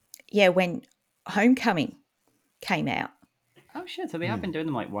Homecoming came out. Oh shit! So they have been doing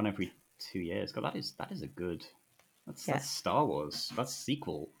them like one every 2 years. God, that is a good. Yeah. That's Star Wars. That's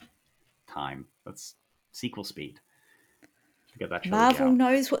sequel time. That's sequel speed. To get that trilogy Marvel out.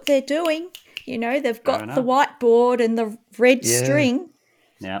 knows what they're doing. They've Fair got the enough. whiteboard and the red Yeah. string.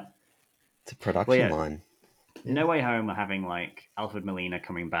 Yeah. It's a production Well, yeah. line. No Way Home are having like Alfred Molina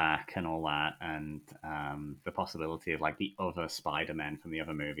coming back and all that, and the possibility of like the other Spider-Man from the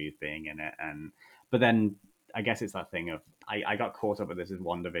other movies being in it. But then I guess it's that thing of I got caught up with this in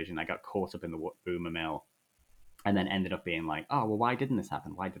WandaVision. I got caught up in the boomer mill, and then ended up being like, oh well, why didn't this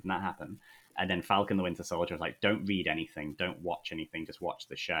happen? Why didn't that happen? And then Falcon the Winter Soldier was like, don't read anything, don't watch anything, just watch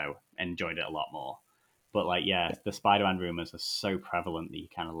the show. Enjoyed it a lot more. But like, yeah, the Spider-Man rumors are so prevalent that you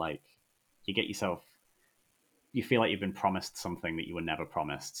kind of like you get yourself you feel like you've been promised something that you were never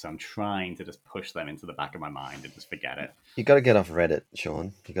promised. So I'm trying to just push them into the back of my mind and just forget it. You got to get off Reddit,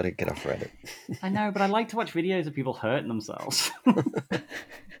 Sean. You got to get off Reddit. I know, but I like to watch videos of people hurting themselves.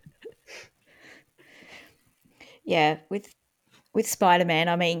 Yeah, with Spider-Man,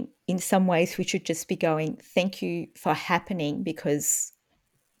 I mean, in some ways we should just be going, thank you for happening because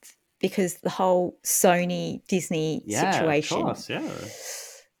the whole Sony Disney situation, of course,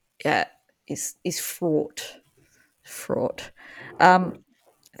 yeah. is fraught.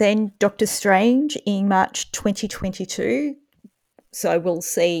 Then Doctor Strange in March 2022. So we'll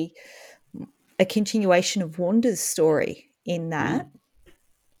see a continuation of Wanda's story in that.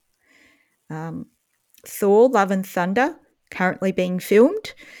 Thor: Love and Thunder currently being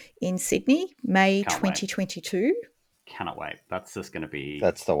filmed in Sydney, May Can't wait. 2022. Cannot wait. That's just going to be.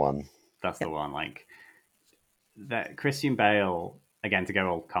 That's the one. That's the one. Like that Christian Bale again to go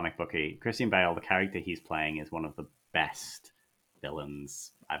all comic booky. Christian Bale, the character he's playing, is one of the best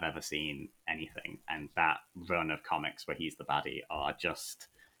villains I've ever seen anything, and that run of comics where he's the baddie are just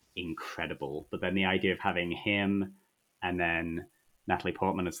incredible. But then the idea of having him and then Natalie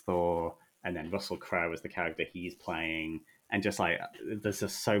Portman as Thor and then Russell Crowe as the character he's playing, and just like there's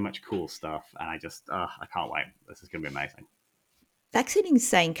just so much cool stuff, and I can't wait. This is going to be amazing. That's an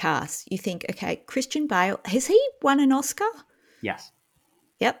insane cast. You think, okay, Christian Bale, has he won an Oscar? Yes.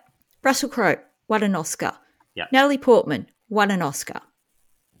 Yep. Russell Crowe won an Oscar. Yep. Natalie Portman won an Oscar.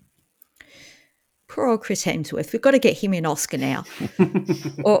 Poor old Chris Hemsworth. We've got to get him an Oscar now.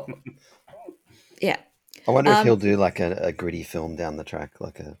 Yeah. I wonder if he'll do like a gritty film down the track,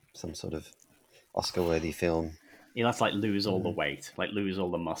 like some sort of Oscar-worthy film. He'll have to like lose all the weight, like lose all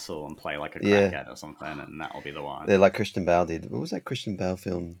the muscle and play like a crackhead or something, and that'll be the one. They're like Christian Bale did. What was that Christian Bale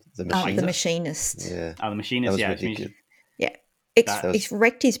film? The Machinist? The Machinist. Yeah. Oh, The Machinist, That yeah. was ridiculous. Yeah. It's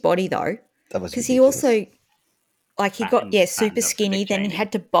wrecked his body though. That was because ridiculous. he also, like he got, super fattened up for skinny, Dick then he Cheney.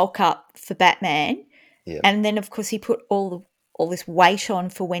 had to bulk up for Batman. Yeah. And then, of course, he put all this weight on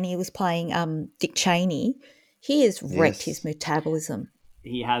for when he was playing Dick Cheney. He has wrecked his metabolism.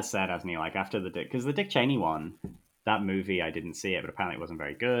 He has said, hasn't he? Like after because the Dick Cheney one, that movie, I didn't see it, but apparently it wasn't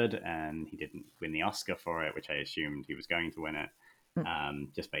very good, and he didn't win the Oscar for it, which I assumed he was going to win it,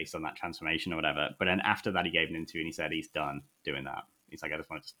 just based on that transformation or whatever. But then after that, he gave an interview and he said he's done doing that. He's like, I just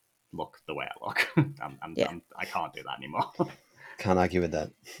want to just look the way I look. I can't do that anymore. Can't argue with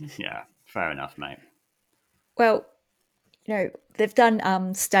that. Yeah, fair enough, mate. Well, they've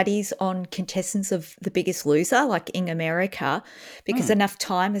done studies on contestants of The Biggest Loser, like in America, because enough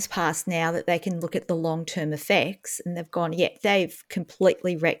time has passed now that they can look at the long-term effects, and they've gone, they've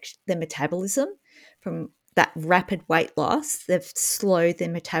completely wrecked their metabolism from that rapid weight loss. They've slowed their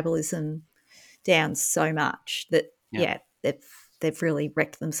metabolism down so much that, they've really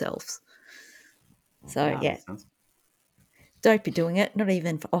wrecked themselves. So, don't be doing it, not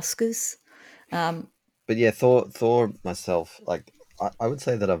even for Oscars. But yeah, Thor myself, like I would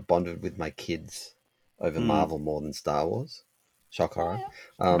say that I've bonded with my kids over Marvel more than Star Wars. Shock Oh, horror.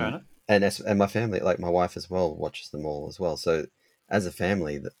 Fair enough. And my family, like my wife as well, watches them all as well. So as a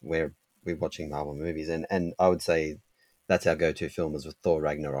family, that we're watching Marvel movies, and I would say that's our go-to film is with Thor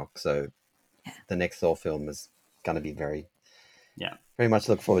Ragnarok. So yeah. the next Thor film is going to be very Yeah. very much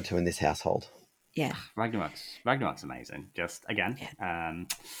look forward to in this household. Yeah. Ragnarok's amazing. Just again,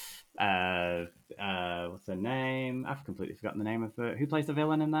 what's her name? I've completely forgotten the name of who plays the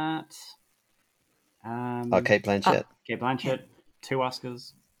villain in that. Kate Blanchett. Kate Blanchett, 2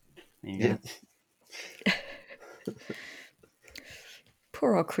 Oscars. There you Yeah. go.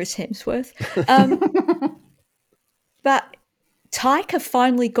 Poor old Chris Hemsworth. But Taika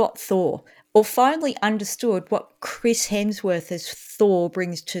finally got Thor, or finally understood what Chris Hemsworth as Thor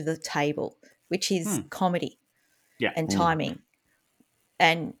brings to the table, which is comedy Yeah. and timing.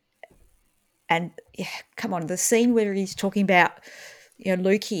 And yeah, come on, the scene where he's talking about,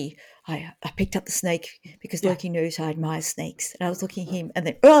 Loki, I picked up the snake because Loki knows I admire snakes. And I was looking at him and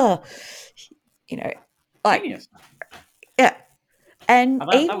then, like, Genius. yeah. And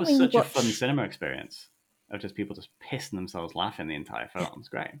That even was when you such a watch, fun cinema experience of just people just pissing themselves laughing the entire film. It's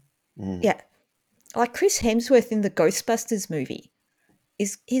great. yeah, like Chris Hemsworth in the Ghostbusters movie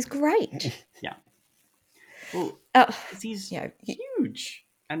he's great. Yeah. Well, Uh, 'cause he's you know, huge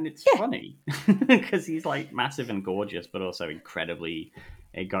and it's Yeah. funny because he's like massive and gorgeous, but also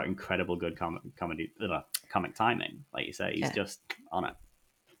it got incredible good comic timing. Like you say, he's just on it.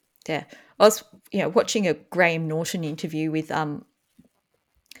 yeah. I was, watching a Graham Norton interview with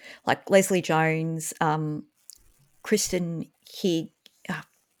like Leslie Jones, Kristen Higg,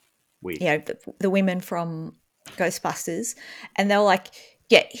 the women from Ghostbusters, and they were like,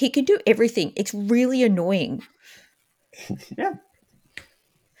 yeah, he can do everything. It's really annoying. Yeah.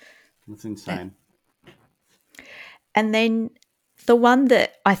 That's insane. And then the one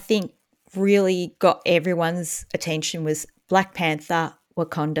that I think really got everyone's attention was Black Panther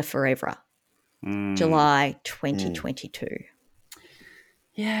Wakanda Forever, July 2022.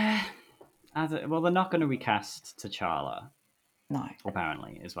 Yeah. Well, they're not going to recast T'Challa, No.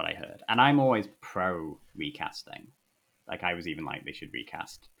 apparently, is what I heard. And I'm always pro recasting. Like, I was even like, they should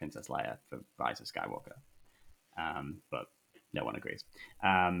recast Princess Leia for Rise of Skywalker. But no one agrees.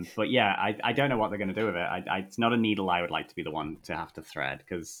 But yeah, I don't know what they're going to do with it. It's not a needle I would like to be the one to have to thread,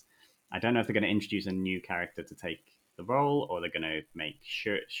 because I don't know if they're going to introduce a new character to take the role, or they're going to make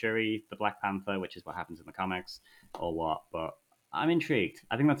Shuri the Black Panther, which is what happens in the comics, or what. But I'm intrigued.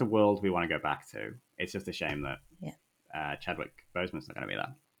 I think that's a world we want to go back to. It's just a shame that Chadwick Boseman's not going to be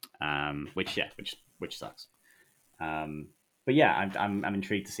there, which sucks. But yeah, I'm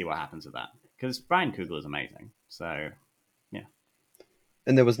intrigued to see what happens with that, because Brian Coogler is amazing. So yeah,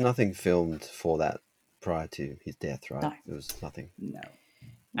 And there was nothing filmed for that prior to his death, right? No. There was nothing. no.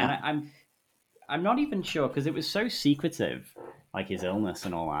 And I'm not even sure, because it was so secretive, like his illness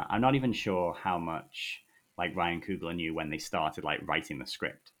and all that. I'm not even sure how much like Ryan Coogler knew when they started like writing the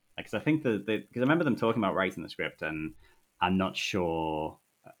script. Because I think because I remember them talking about writing the script, and I'm not sure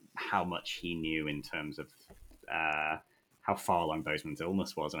how much he knew in terms of how far along Boseman's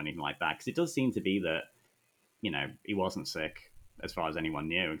illness was or anything like that. Because it does seem to be that he wasn't sick as far as anyone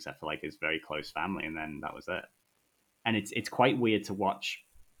knew, except for like his very close family, and then that was it. And it's quite weird to watch.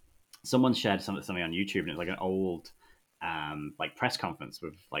 Someone shared something on YouTube, and it's like an old like press conference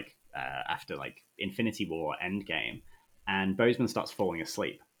with like after like Infinity War Endgame, and Boseman starts falling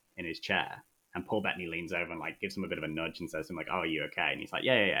asleep in his chair, and Paul Bettany leans over and like gives him a bit of a nudge and says to him like, "Oh, are you okay?" And he's like,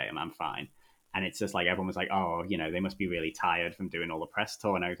 "Yeah, I'm fine." And it's just like everyone was like, "Oh, they must be really tired from doing all the press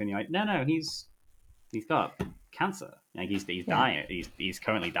tour and everything." You're like, no, he's got cancer. Like he's dying. He's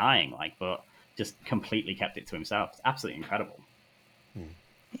currently dying. Like, but just completely kept it to himself. It's absolutely incredible.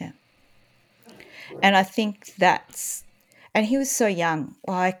 Yeah. And I think and he was so young,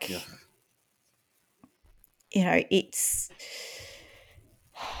 like, it's,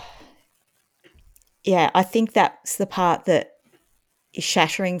 I think that's the part that is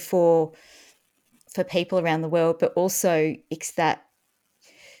shattering for people around the world, but also it's that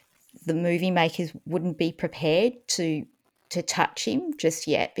the movie makers wouldn't be prepared to touch him just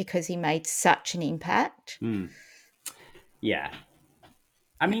yet, because he made such an impact. Yeah.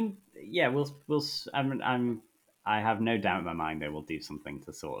 I mean, yeah, we'll. I have no doubt in my mind they will do something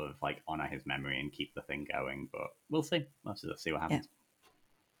to sort of like honor his memory and keep the thing going, but we'll see. Let's just see what happens.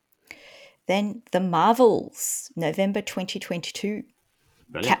 Yeah. Then the Marvels, November 2022.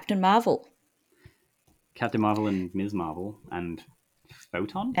 Brilliant. Captain Marvel and Ms. Marvel and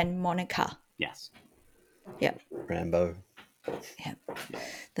Photon and Monica. Yes. Yeah. Rambo. Yeah.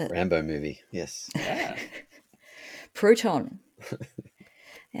 Rambo movie. Yes. Yeah. Proton.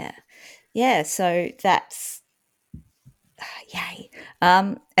 Yeah. So that's yay.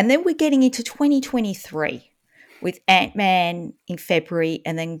 And then we're getting into 2023 with Ant-Man in February,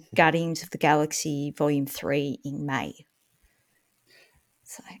 and then Guardians of the Galaxy Volume 3 in May.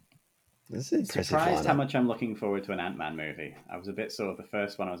 So This is an impressive Surprised how lineup. much I'm looking forward to an Ant-Man movie. I was a bit sort of the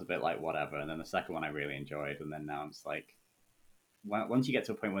first one I was a bit like whatever, and then the second one I really enjoyed, and then now I'm just like, once you get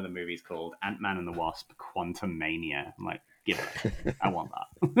to a point where the movie's called Ant-Man and the Wasp: Quantum Mania, I'm like, give it. I want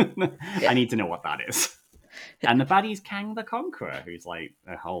that. I need to know what that is. And the baddie's Kang the Conqueror, who's like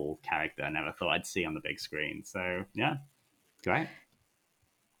a whole character I never thought I'd see on the big screen. So yeah, great.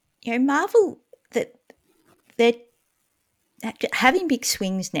 Marvel, that they're having big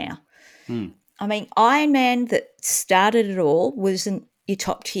swings now. I mean, Iron Man, that started it all, wasn't your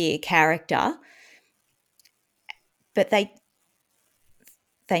top tier character, but they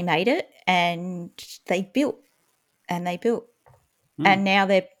made it, and they built, and now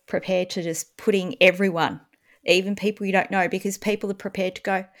they're prepared to just put in everyone, even people you don't know, because people are prepared to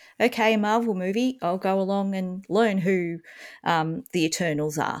go, okay, a Marvel movie, I'll go along and learn who the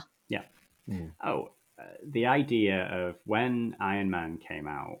Eternals are. Yeah. The idea of when Iron Man came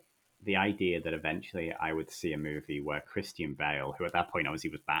out, the idea that eventually I would see a movie where Christian Bale, who at that point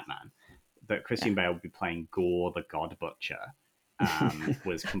obviously was Batman, that Christian Bale would be playing Gore the God Butcher,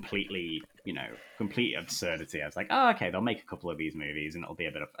 was completely, complete absurdity. I was like, oh, okay, they'll make a couple of these movies and it'll be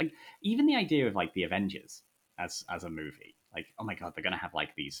a bit of like, even the idea of like the Avengers as a movie, like, oh my god, they're gonna have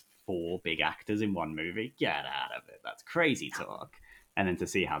like these 4 big actors in one movie. Get out of it. That's crazy talk. And then to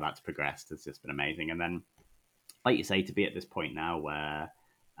see how that's progressed has just been amazing. And then, like you say, to be at this point now where,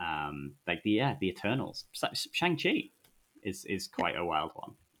 like the Eternals, Shang-Chi is quite a wild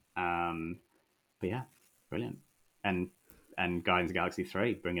one. But yeah, brilliant. And Guardians of the Galaxy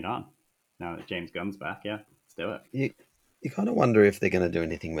 3, bring it on. Now that James Gunn's back, yeah, let's do it. You kind of wonder if they're going to do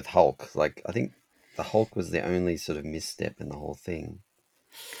anything with Hulk. Like, I think the Hulk was the only sort of misstep in the whole thing,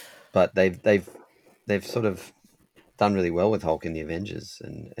 but they've sort of done really well with Hulk in the Avengers,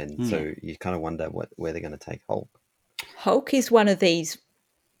 and so you kind of wonder where they're going to take Hulk. Hulk is one of these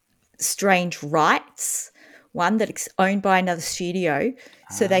strange rights, one that's owned by another studio,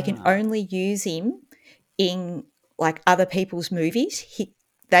 so they can only use him in like other people's movies.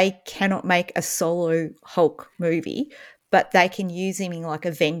 They cannot make a solo Hulk movie, but they can use him in like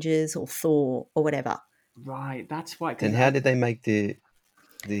Avengers or Thor or whatever. Right, that's why. And how did they make the?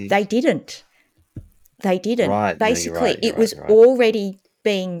 They didn't. Right. Basically, no, you're it was right. already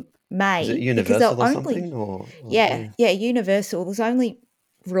being made. Is it Universal or something? Or yeah, Universal was only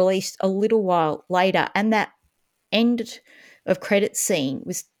released a little while later, and that end of credit scene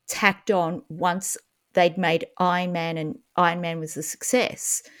was tacked on once they'd made Iron Man, and Iron Man was a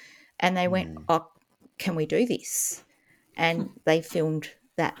success. And they went, oh, can we do this? And they filmed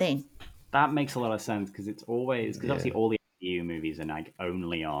that then. That makes a lot of sense because it's always, because obviously all the MCU movies are like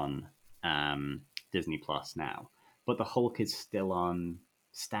only on Disney Plus now, but the Hulk is still on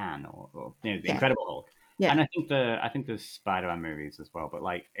Stan or the Incredible Hulk. Yeah. And I think the Spider-Man movies as well. But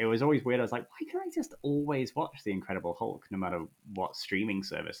like, it was always weird. I was like, why can't I just always watch the Incredible Hulk, no matter what streaming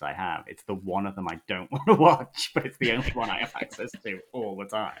service I have? It's the one of them I don't want to watch, but it's the only one I have access to all the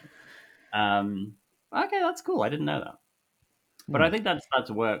time. Okay, that's cool. I didn't know that. But I think that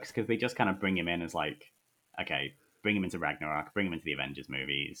works because they just kind of bring him in as like, okay, bring him into Ragnarok, bring him into the Avengers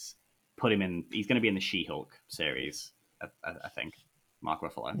movies, put him in. He's going to be in the She-Hulk series, I think. Mark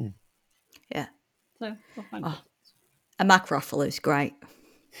Ruffalo. Yeah. So we'll find and Mark Ruffalo's great.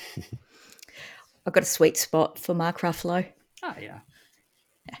 I've got a sweet spot for Mark Ruffalo. Oh, yeah.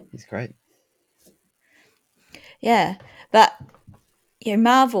 He's great. Yeah. But,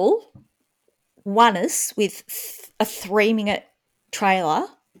 Marvel won us with a 3-minute trailer,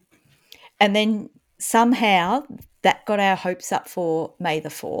 and then somehow that got our hopes up for May the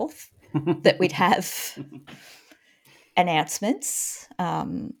 4th that we'd have announcements.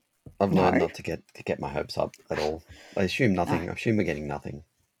 I've learned not to get my hopes up at all. I assume nothing. I assume we're getting nothing.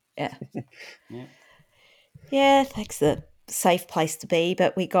 Yeah. Yeah, that's the safe place to be.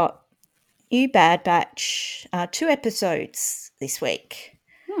 But we got new Bad Batch, 2 episodes this week.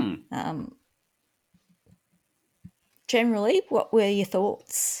 Generally, what were your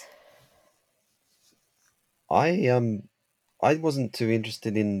thoughts? I wasn't too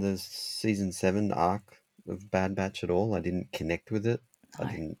interested in the season 7 arc of Bad Batch at all. I didn't connect with it. No.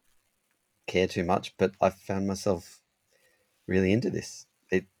 I didn't care too much, but I found myself really into this.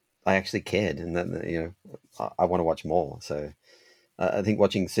 I actually cared, and that I want to watch more. So I think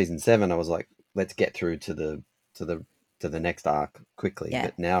watching season 7, I was like, let's get through to the next arc quickly. Yeah.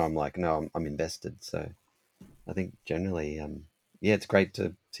 But now I'm like, no, I'm invested. So I think generally, yeah, it's great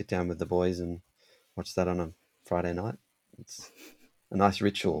to sit down with the boys and watch that on a Friday night. It's a nice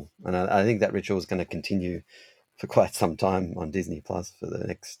ritual, and I think that ritual is going to continue for quite some time on Disney Plus for the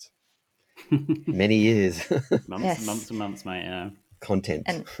next many years. Months and months Yes. and months, mate. Yeah. Content.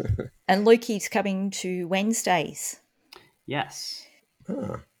 And Loki's coming to Wednesdays Yes.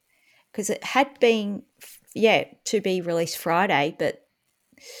 Ah, because it had been, to be released Friday, but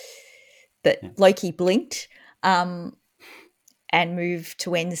Yeah. Loki blinked and moved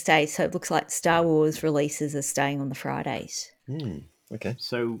to Wednesday. So it looks like Star Wars releases are staying on the Fridays. okay.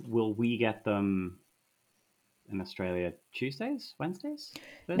 So will we get them in Australia Tuesdays, Wednesdays,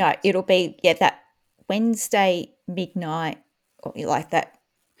 No, Thursdays? it'll be that Wednesday midnight, or like that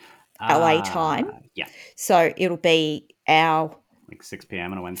LA time. Yeah, So it'll be our like 6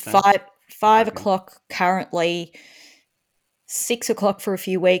 p.m. on a Wednesday. five Or 5 5 p.m. o'clock currently, 6 o'clock for a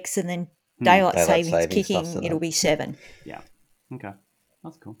few weeks, and then daylight Daylight savings saving stuff kicking. to It'll that. be 7. Yeah. Okay.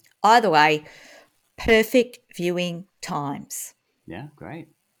 That's cool. Either way, perfect viewing times. Yeah, great.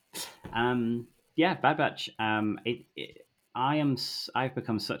 Yeah, Bad Batch. I've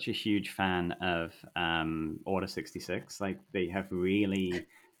become such a huge fan of Order 66. Like they have really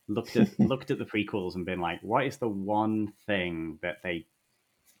looked at the prequels and been like, what is the one thing that they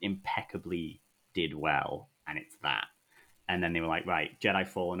impeccably did well? And it's that. And then they were like, right, Jedi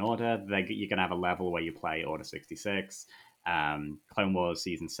Fallen Order, you're going to have a level where you play Order 66. Clone Wars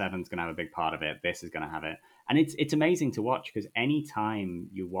Season 7 is going to have a big part of it. This is going to have it. And it's amazing to watch because anytime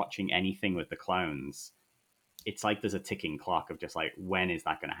you're watching anything with the clones, it's like there's a ticking clock of just like, when is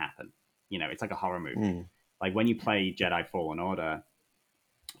that going to happen? You know, it's like a horror movie. Like when you play Jedi Fallen Order,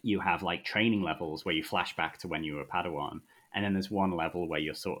 you have like training levels where you flash back to when you were a Padawan, and then there's one level where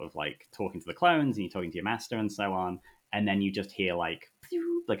you're sort of like talking to the clones and you're talking to your master and so on, and then you just hear like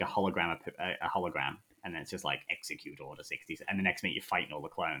a hologram, and then it's just like execute Order 60, and the next minute you're fighting all the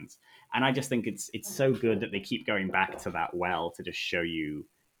clones. And I just think it's so good that they keep going back to that well to just show you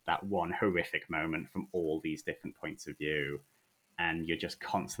that one horrific moment from all these different points of view, and you're just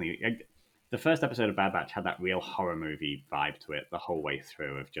constantly the first episode of Bad Batch had that real horror movie vibe to it the whole way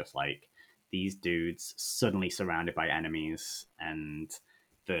through of just like these dudes suddenly surrounded by enemies and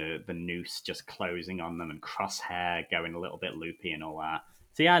the noose just closing on them and Crosshair going a little bit loopy and all that.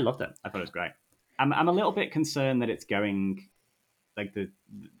 So yeah, I loved it. I thought it was great. I'm a little bit concerned that it's going like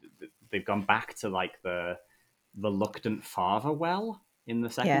they've gone back to like the reluctant father well in the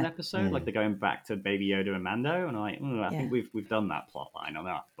second Yeah. episode. Like they're going back to Baby Yoda and Mando, and I'm like, I think we've done that plot line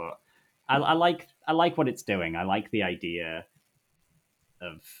enough. But I like what it's doing. I like the idea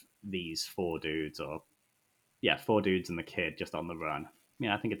of these four dudes, or yeah, four dudes and the kid just on the run.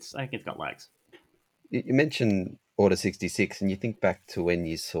 Yeah, I think it's got legs. You mentioned Order 66, and you think back to when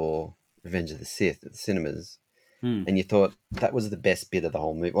you saw Revenge of the Sith at the cinemas, and you thought that was the best bit of the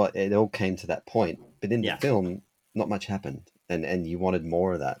whole movie. Well, it all came to that point, but in the film, not much happened, and you wanted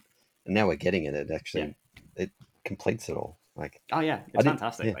more of that. And now we're getting it. It actually it completes it all. Like, oh yeah, it's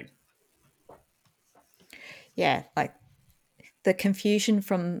fantastic. Yeah, like the confusion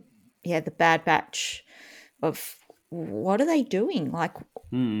from the Bad Batch of what are they doing? Like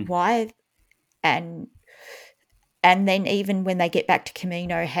why and then even when they get back to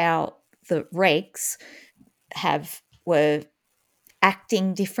Camino, how the Regs were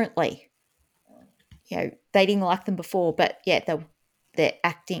acting differently. You know, they didn't like them before, but they're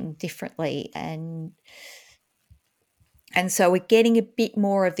acting differently, and so we're getting a bit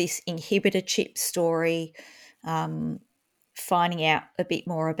more of this inhibitor chip story, finding out a bit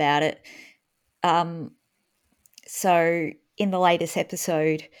more about it. So in the latest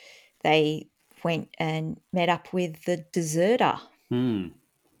episode, they went and met up with the deserter.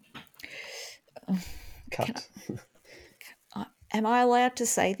 cut. Am I allowed to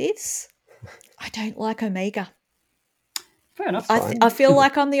say this? I don't like Omega. Fair enough. I feel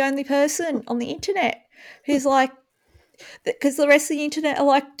like I'm the only person on the internet who's like, because the rest of the internet are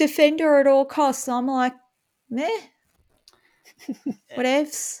like, defend her at all costs. I'm like, meh,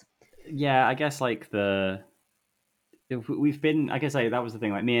 whatevs. Yeah, I guess like we've been, I guess that was the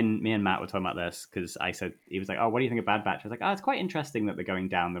thing. Like me and Matt were talking about this because I said, he was like, "Oh, what do you think of Bad Batch?" I was like, "Oh, it's quite interesting that they're going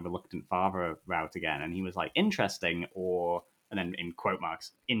down the reluctant father route again." And he was like, "Interesting," and then in quote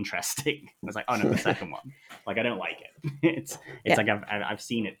marks, "interesting." I was like, "Oh no, the second one. Like I don't like it. It's like I've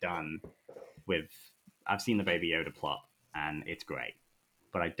seen it done I've seen the Baby Yoda plot and it's great,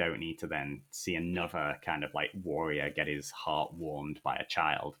 but I don't need to then see another kind of like warrior get his heart warmed by a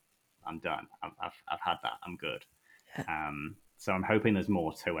child. I'm done. I've had that. I'm good." So I'm hoping there's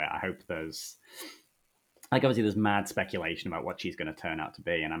more to it. I hope there's like obviously there's mad speculation about what she's going to turn out to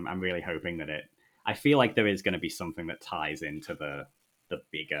be, and I'm really hoping that I feel like there is going to be something that ties into the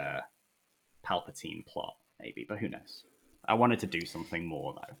bigger Palpatine plot, maybe, but who knows? I wanted to do something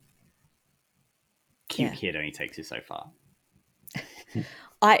more though. Cute Yeah. Kid only takes you so far.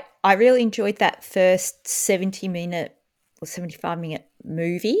 I really enjoyed that first 70-minute or 75-minute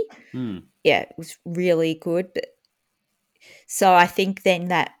movie. Yeah, it was really good. But so I think then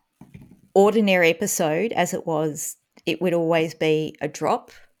that ordinary episode, as it was, it would always be a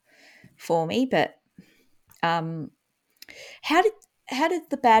drop for me. But how did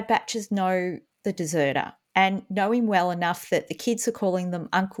the Bad Batches know the deserter and know him well enough that the kids are calling them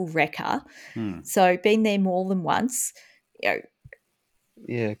Uncle Wrecker? So been there more than once. You know,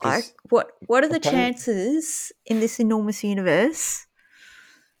 Yeah, because what are the chances in this enormous universe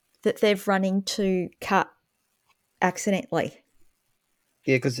that they've run into Cut accidentally?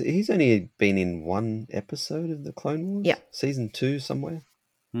 yeah, because he's only been in one episode of the Clone Wars. Yeah. Season 2 somewhere.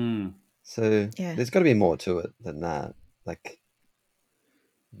 Hmm. So Yeah. there's got to be more to it than that. Like,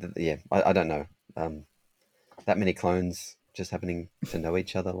 yeah, I don't know. That many clones just happening to know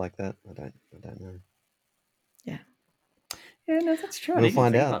each other like that. I don't know. Yeah. Yeah, no, that's true. I We'll didn't even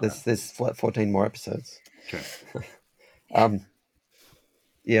find think out. about that. There's 14 more episodes. True.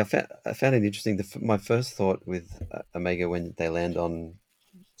 Yeah, I found it interesting. My first thought with Omega when they land on,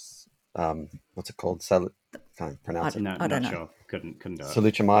 what's it called? Can't pronounce it. No, I don't not know. sure. Couldn't do it.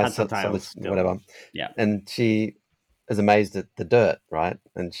 Saluchamai, Had subtitles still. whatever. Yeah. And she is amazed at the dirt, right?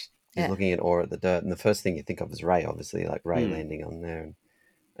 And she's Yeah. looking at awe at the dirt. And the first thing you think of is Ray, obviously, like Ray landing on there.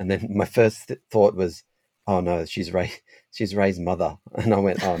 And then my first thought was, oh no, she's Ray's mother. And I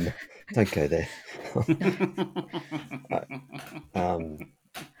went, oh no, don't go there.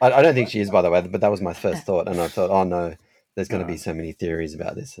 I don't think she is, by the way, but that was my first thought. And I thought, oh no, there's going to be so many theories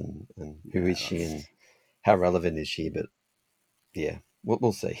about this and who is she and how relevant is she? But yeah,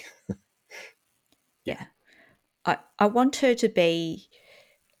 we'll see. Yeah. I want her to be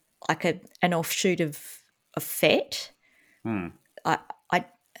like an offshoot of Fett.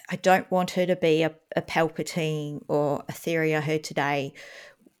 I don't want her to be a Palpatine or a theory I heard today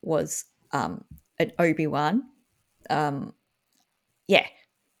was an Obi-Wan. Yeah.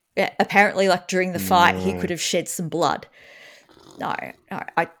 Apparently, like during the fight, he could have shed some blood. No.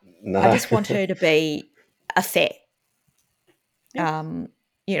 I just want her to be a Fett.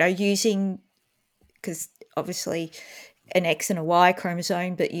 Using, because obviously an X and a Y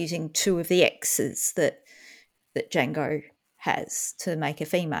chromosome, but using two of the X's that Jango has to make a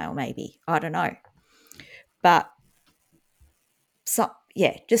female, maybe. I don't know. But,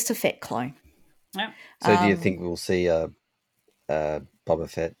 just a Fett clone. Yeah. So do you think we'll see a Boba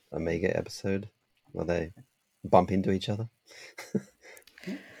Fett Omega episode where they bump into each other?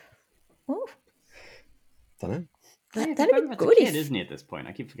 Ooh, Don't know. that'd Boba be Fett's good a kid, isn't he, at this point?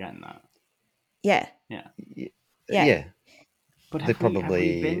 I keep forgetting that. Yeah. Yeah. Yeah. But They have we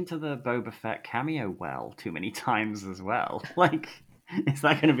probably- been to the Boba Fett cameo well too many times as well? Like, is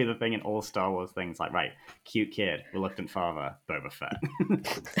that going to be the thing in all Star Wars things? Like, right, cute kid, reluctant father, Boba Fett.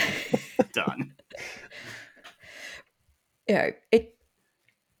 Done. It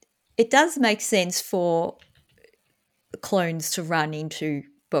does make sense for clones to run into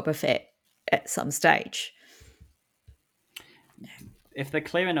Boba Fett at some stage. If they're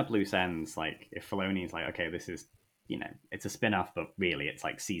clearing up loose ends, like if Filoni's like, okay, this is, it's a spin-off, but really it's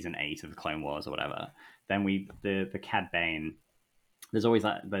like season 8 of the Clone Wars or whatever, then the Cad Bane, there's always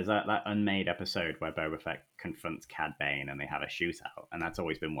that unmade episode where Boba Fett confronts Cad Bane and they have a shootout, and that's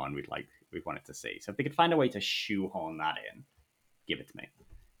always been one we've wanted to see. So if they could find a way to shoehorn that in, give it to me.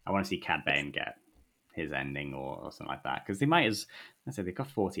 I want to see Cad Bane get his ending or something like that, because they might, as I said, they've got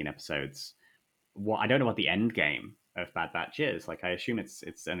 14 episodes. I don't know what the end game of Bad Batch is. Like, I assume it's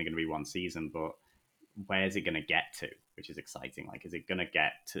only going to be one season, but where is it going to get to? Which is exciting. Like, is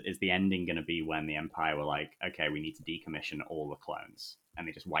the ending going to be when the Empire were like, okay, we need to decommission all the clones, and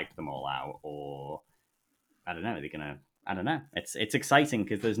they just wipe them all out? Or I don't know. I don't know. It's exciting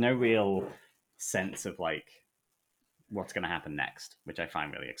because there's no real sense of like what's going to happen next, which I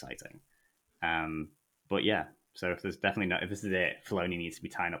find really exciting. But yeah, so if this is it, Filoni needs to be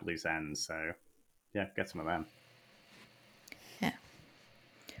tying up loose ends. So yeah, get some of them. Yeah.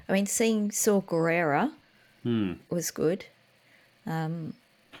 I mean, seeing Saw Gerrera was good.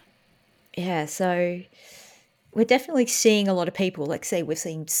 Yeah, so we're definitely seeing a lot of people. Like, say, we've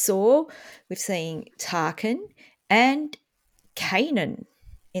seen Saw, we've seen Tarkin, and Kanan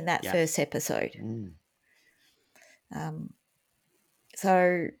in that first episode.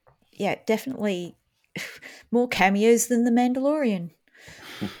 So, yeah, definitely more cameos than The Mandalorian.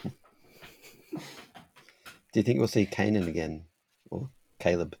 Do you think we'll see Kanan again or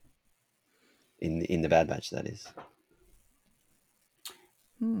Caleb? in the Bad Batch, that is.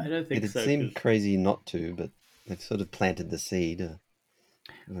 I don't think It'd so. seem crazy not to, but they've sort of planted the seed.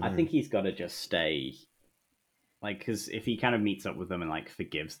 I think he's got to just stay. Like, because if he kind of meets up with them and like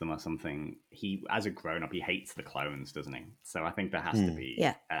forgives them or something, he, as a grown up, he hates the clones, doesn't he? So I think there has to be.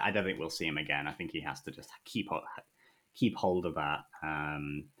 Yeah. I don't think we'll see him again. I think he has to just keep hold of that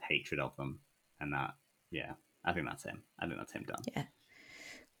hatred of them, and that. Yeah, I think that's him. I think that's him done. Yeah.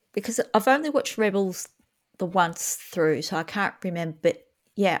 Because I've only watched Rebels the once through, so I can't remember. But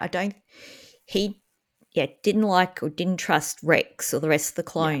yeah, I don't. He, didn't like or didn't trust Rex or the rest of the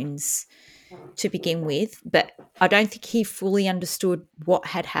clones to begin with. But I don't think he fully understood what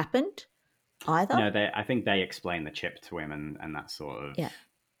had happened either. No, I think they explained the chip to him and that sort of. Yeah.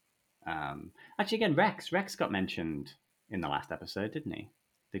 Actually, again, Rex got mentioned in the last episode, didn't he?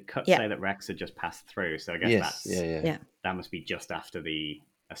 The cuts Yeah. say that Rex had just passed through, so I guess Yes, that's yeah. that must be just after the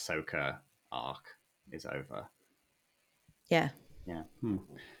Ahsoka arc is over. Yeah. Yeah.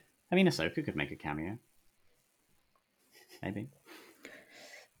 I mean, Ahsoka could make a cameo. Maybe.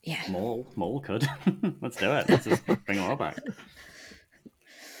 Yeah. Maul could. Let's do it. Let's just bring them all back.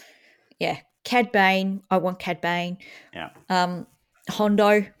 Yeah. Cad Bane. I want Cad Bane. Yeah.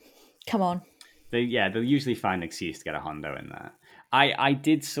 Hondo. Come on. They'll usually find an excuse to get a Hondo in there. I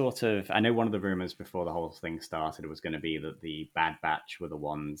did sort of. I know one of the rumors before the whole thing started was going to be that the Bad Batch were the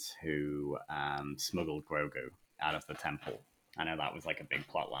ones who smuggled Grogu out of the temple. I know that was like a big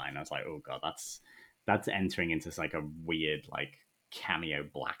plot line. I was like, oh god, that's entering into like a weird like cameo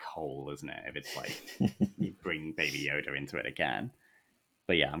black hole, isn't it? If it's like you bring Baby Yoda into it again.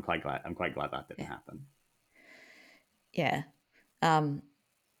 But yeah, I'm quite glad that didn't happen. Yeah.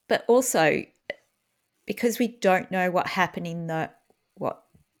 But also, because we don't know what happened in the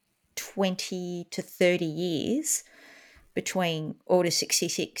 20 to 30 years between Order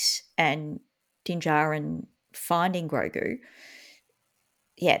 66 and Din Djarin finding Grogu,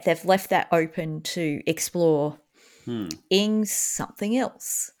 they've left that open to explore in something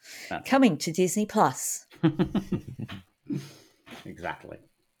else. Coming to Disney Plus. Exactly.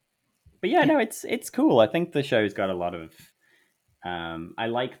 But yeah, no, it's cool. I think the show's got a lot of. I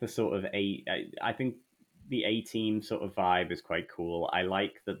like the sort of I think the A-Team sort of vibe is quite cool. I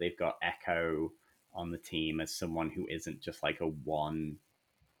like that they've got Echo on the team as someone who isn't just like a one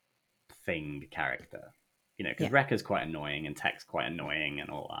thing character. You know, because Wrecker's quite annoying and Tech's quite annoying and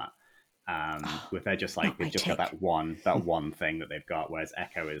all that. With they're just like they've just got that one thing that they've got, whereas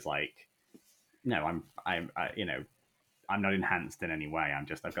Echo is like, no, I'm not enhanced in any way.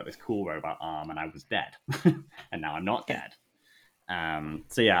 I've got this cool robot arm and I was dead, and now I'm not dead.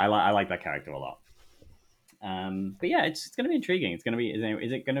 So yeah, I like that character a lot. But yeah, it's going to be intriguing. It's going to be,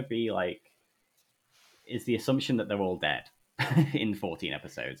 is it going to be like, is the assumption that they're all dead in 14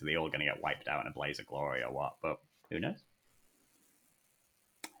 episodes? Are they all going to get wiped out in a blaze of glory or what? But who knows?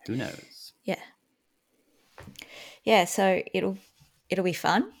 Who knows? Yeah. Yeah, so it'll be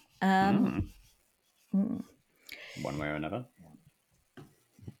fun. One way or another.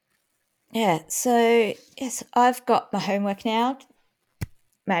 Yeah, so yes, I've got my homework now.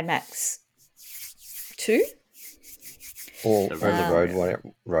 Mad Max 2. Or the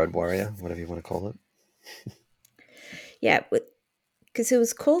Road Warrior, whatever you want to call it. Yeah, because it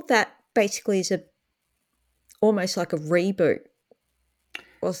was called that basically as almost like a reboot,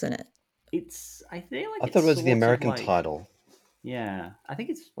 wasn't it? I thought it was the American title. Yeah, I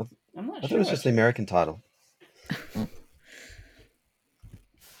think it's. I'm not sure. I thought it was just the American title.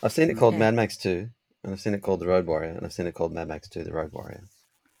 I've seen it called Mad Max 2, and I've seen it called The Road Warrior, and I've seen it called Mad Max 2, The Road Warrior.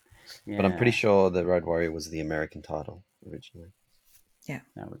 Yeah. But I'm pretty sure The Road Warrior was the American title originally. Yeah.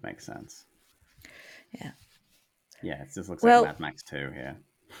 That would make sense. Yeah. Yeah, it just looks like Mad Max 2 here.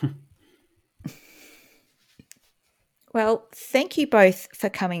 Well, thank you both for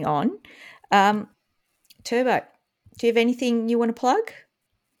coming on. Turbo, do you have anything you want to plug?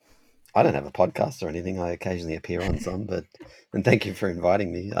 I don't have a podcast or anything. I occasionally appear on some, and thank you for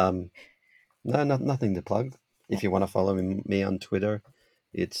inviting me. No, nothing to plug. If you want to follow me on Twitter,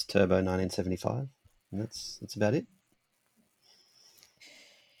 it's Turbo1975, and that's about it.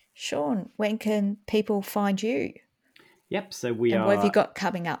 Sean, when can people find you? Yep, so what have you got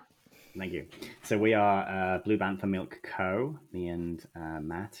coming up? Thank you. So we are Blue Bantha Milk Co., me and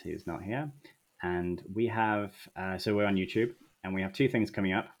Matt, who's not here. And we have, so we're on YouTube, and we have two things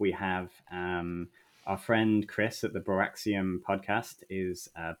coming up. We have our friend Chris at the Boraxium podcast is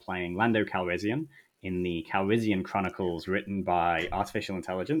playing Lando Calrissian in the Calrissian Chronicles written by artificial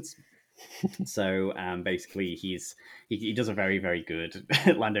intelligence. So basically he does a very, very good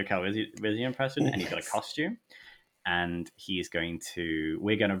Lando Calrissian impression, and he's got a costume. and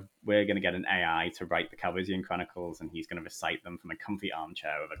we're gonna get an AI to write the Calrissian Chronicles, and he's gonna recite them from a comfy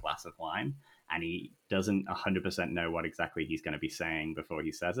armchair with a glass of wine. And he doesn't 100% know what exactly he's going to be saying before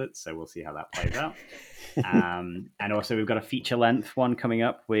he says it, so we'll see how that plays out. And also, we've got a feature length one coming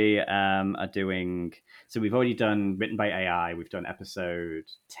up. We are doing, so we've already done Written by AI. We've done episode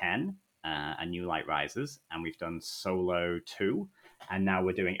 10, A New Light Rises, and we've done Solo 2. And now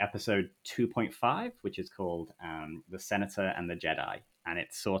we're doing episode 2.5, which is called The Senator and the Jedi. And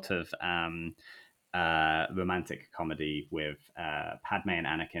it's sort of romantic comedy with Padme and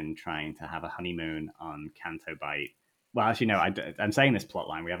Anakin trying to have a honeymoon on Canto Bight. Well, actually, no, I'm saying this plot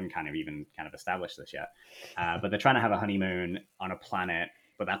line. We haven't kind of established this yet. But they're trying to have a honeymoon on a planet,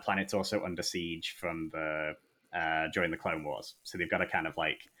 but that planet's also under siege from during the Clone Wars. So they've got to kind of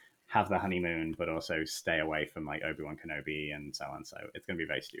like have the honeymoon, but also stay away from like Obi-Wan Kenobi and so on. So it's going to be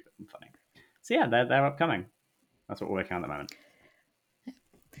very stupid and funny. So yeah, they're upcoming. That's what we're working on at the moment.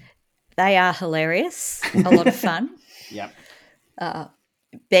 They are hilarious. A lot of fun. Yep.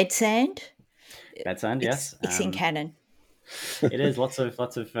 Bed Sand. Yes. It's in canon. It is lots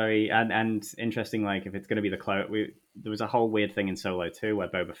of very and interesting. Like if it's going to be the clone, there was a whole weird thing in Solo 2 where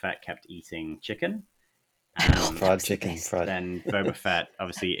Boba Fett kept eating chicken. Fried chicken. Then Boba Fett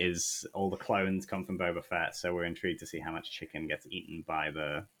obviously is all the clones come from Boba Fett, so we're intrigued to see how much chicken gets eaten by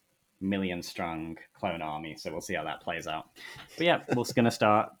the million-strong clone army. So we'll see how that plays out. But yeah, we're going to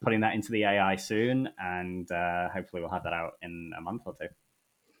start putting that into the AI soon, and hopefully we'll have that out in a month or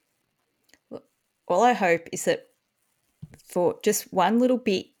two. All I hope is that for just one little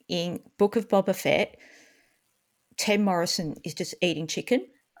bit in Book of Boba Fett, Tim Morrison is just eating chicken.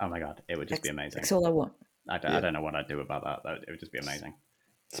 Oh my God, it would just be amazing. That's all I want. I don't know what I'd do about that. It would just be amazing.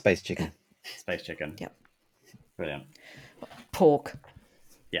 Space chicken. Space chicken. Yep. Brilliant. Pork.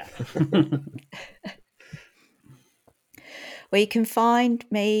 Yeah. Well, you can find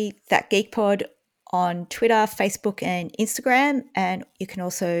me, That Geek Pod, on Twitter, Facebook, and Instagram. And you can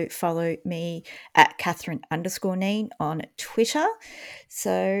also follow me at Catherine_Neen on Twitter.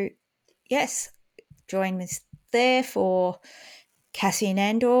 So, yes, join me there for Cassian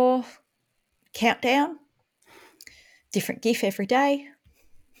Andor countdown. Different GIF every day.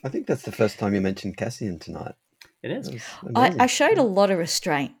 I think that's the first time you mentioned Cassian tonight. It is. I showed a lot of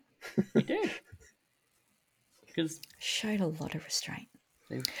restraint. You did. Because showed a lot of restraint.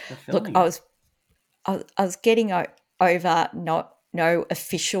 Look, I was getting over no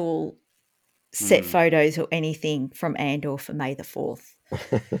official set photos or anything from Andor for May the 4th.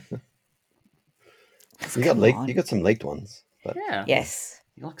 You got some leaked ones. But... Yeah. Yes.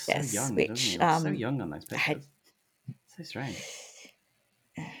 He looks so young, doesn't he? He looks so young on those pictures. So strange.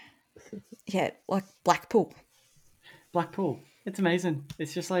 Yeah, like Blackpool. It's amazing.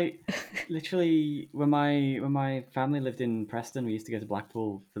 It's just like literally when my family lived in Preston, we used to go to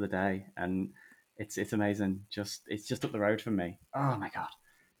Blackpool for the day, and it's amazing. It's just up the road from me. Oh my God,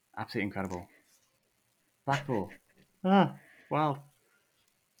 absolutely incredible. Blackpool. Wow.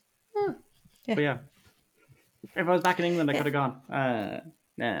 Yeah. But yeah, if I was back in England, I could have gone.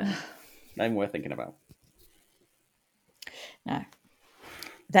 Nah, not even worth thinking about. No,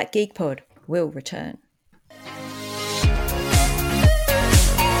 That Geek Pod will return.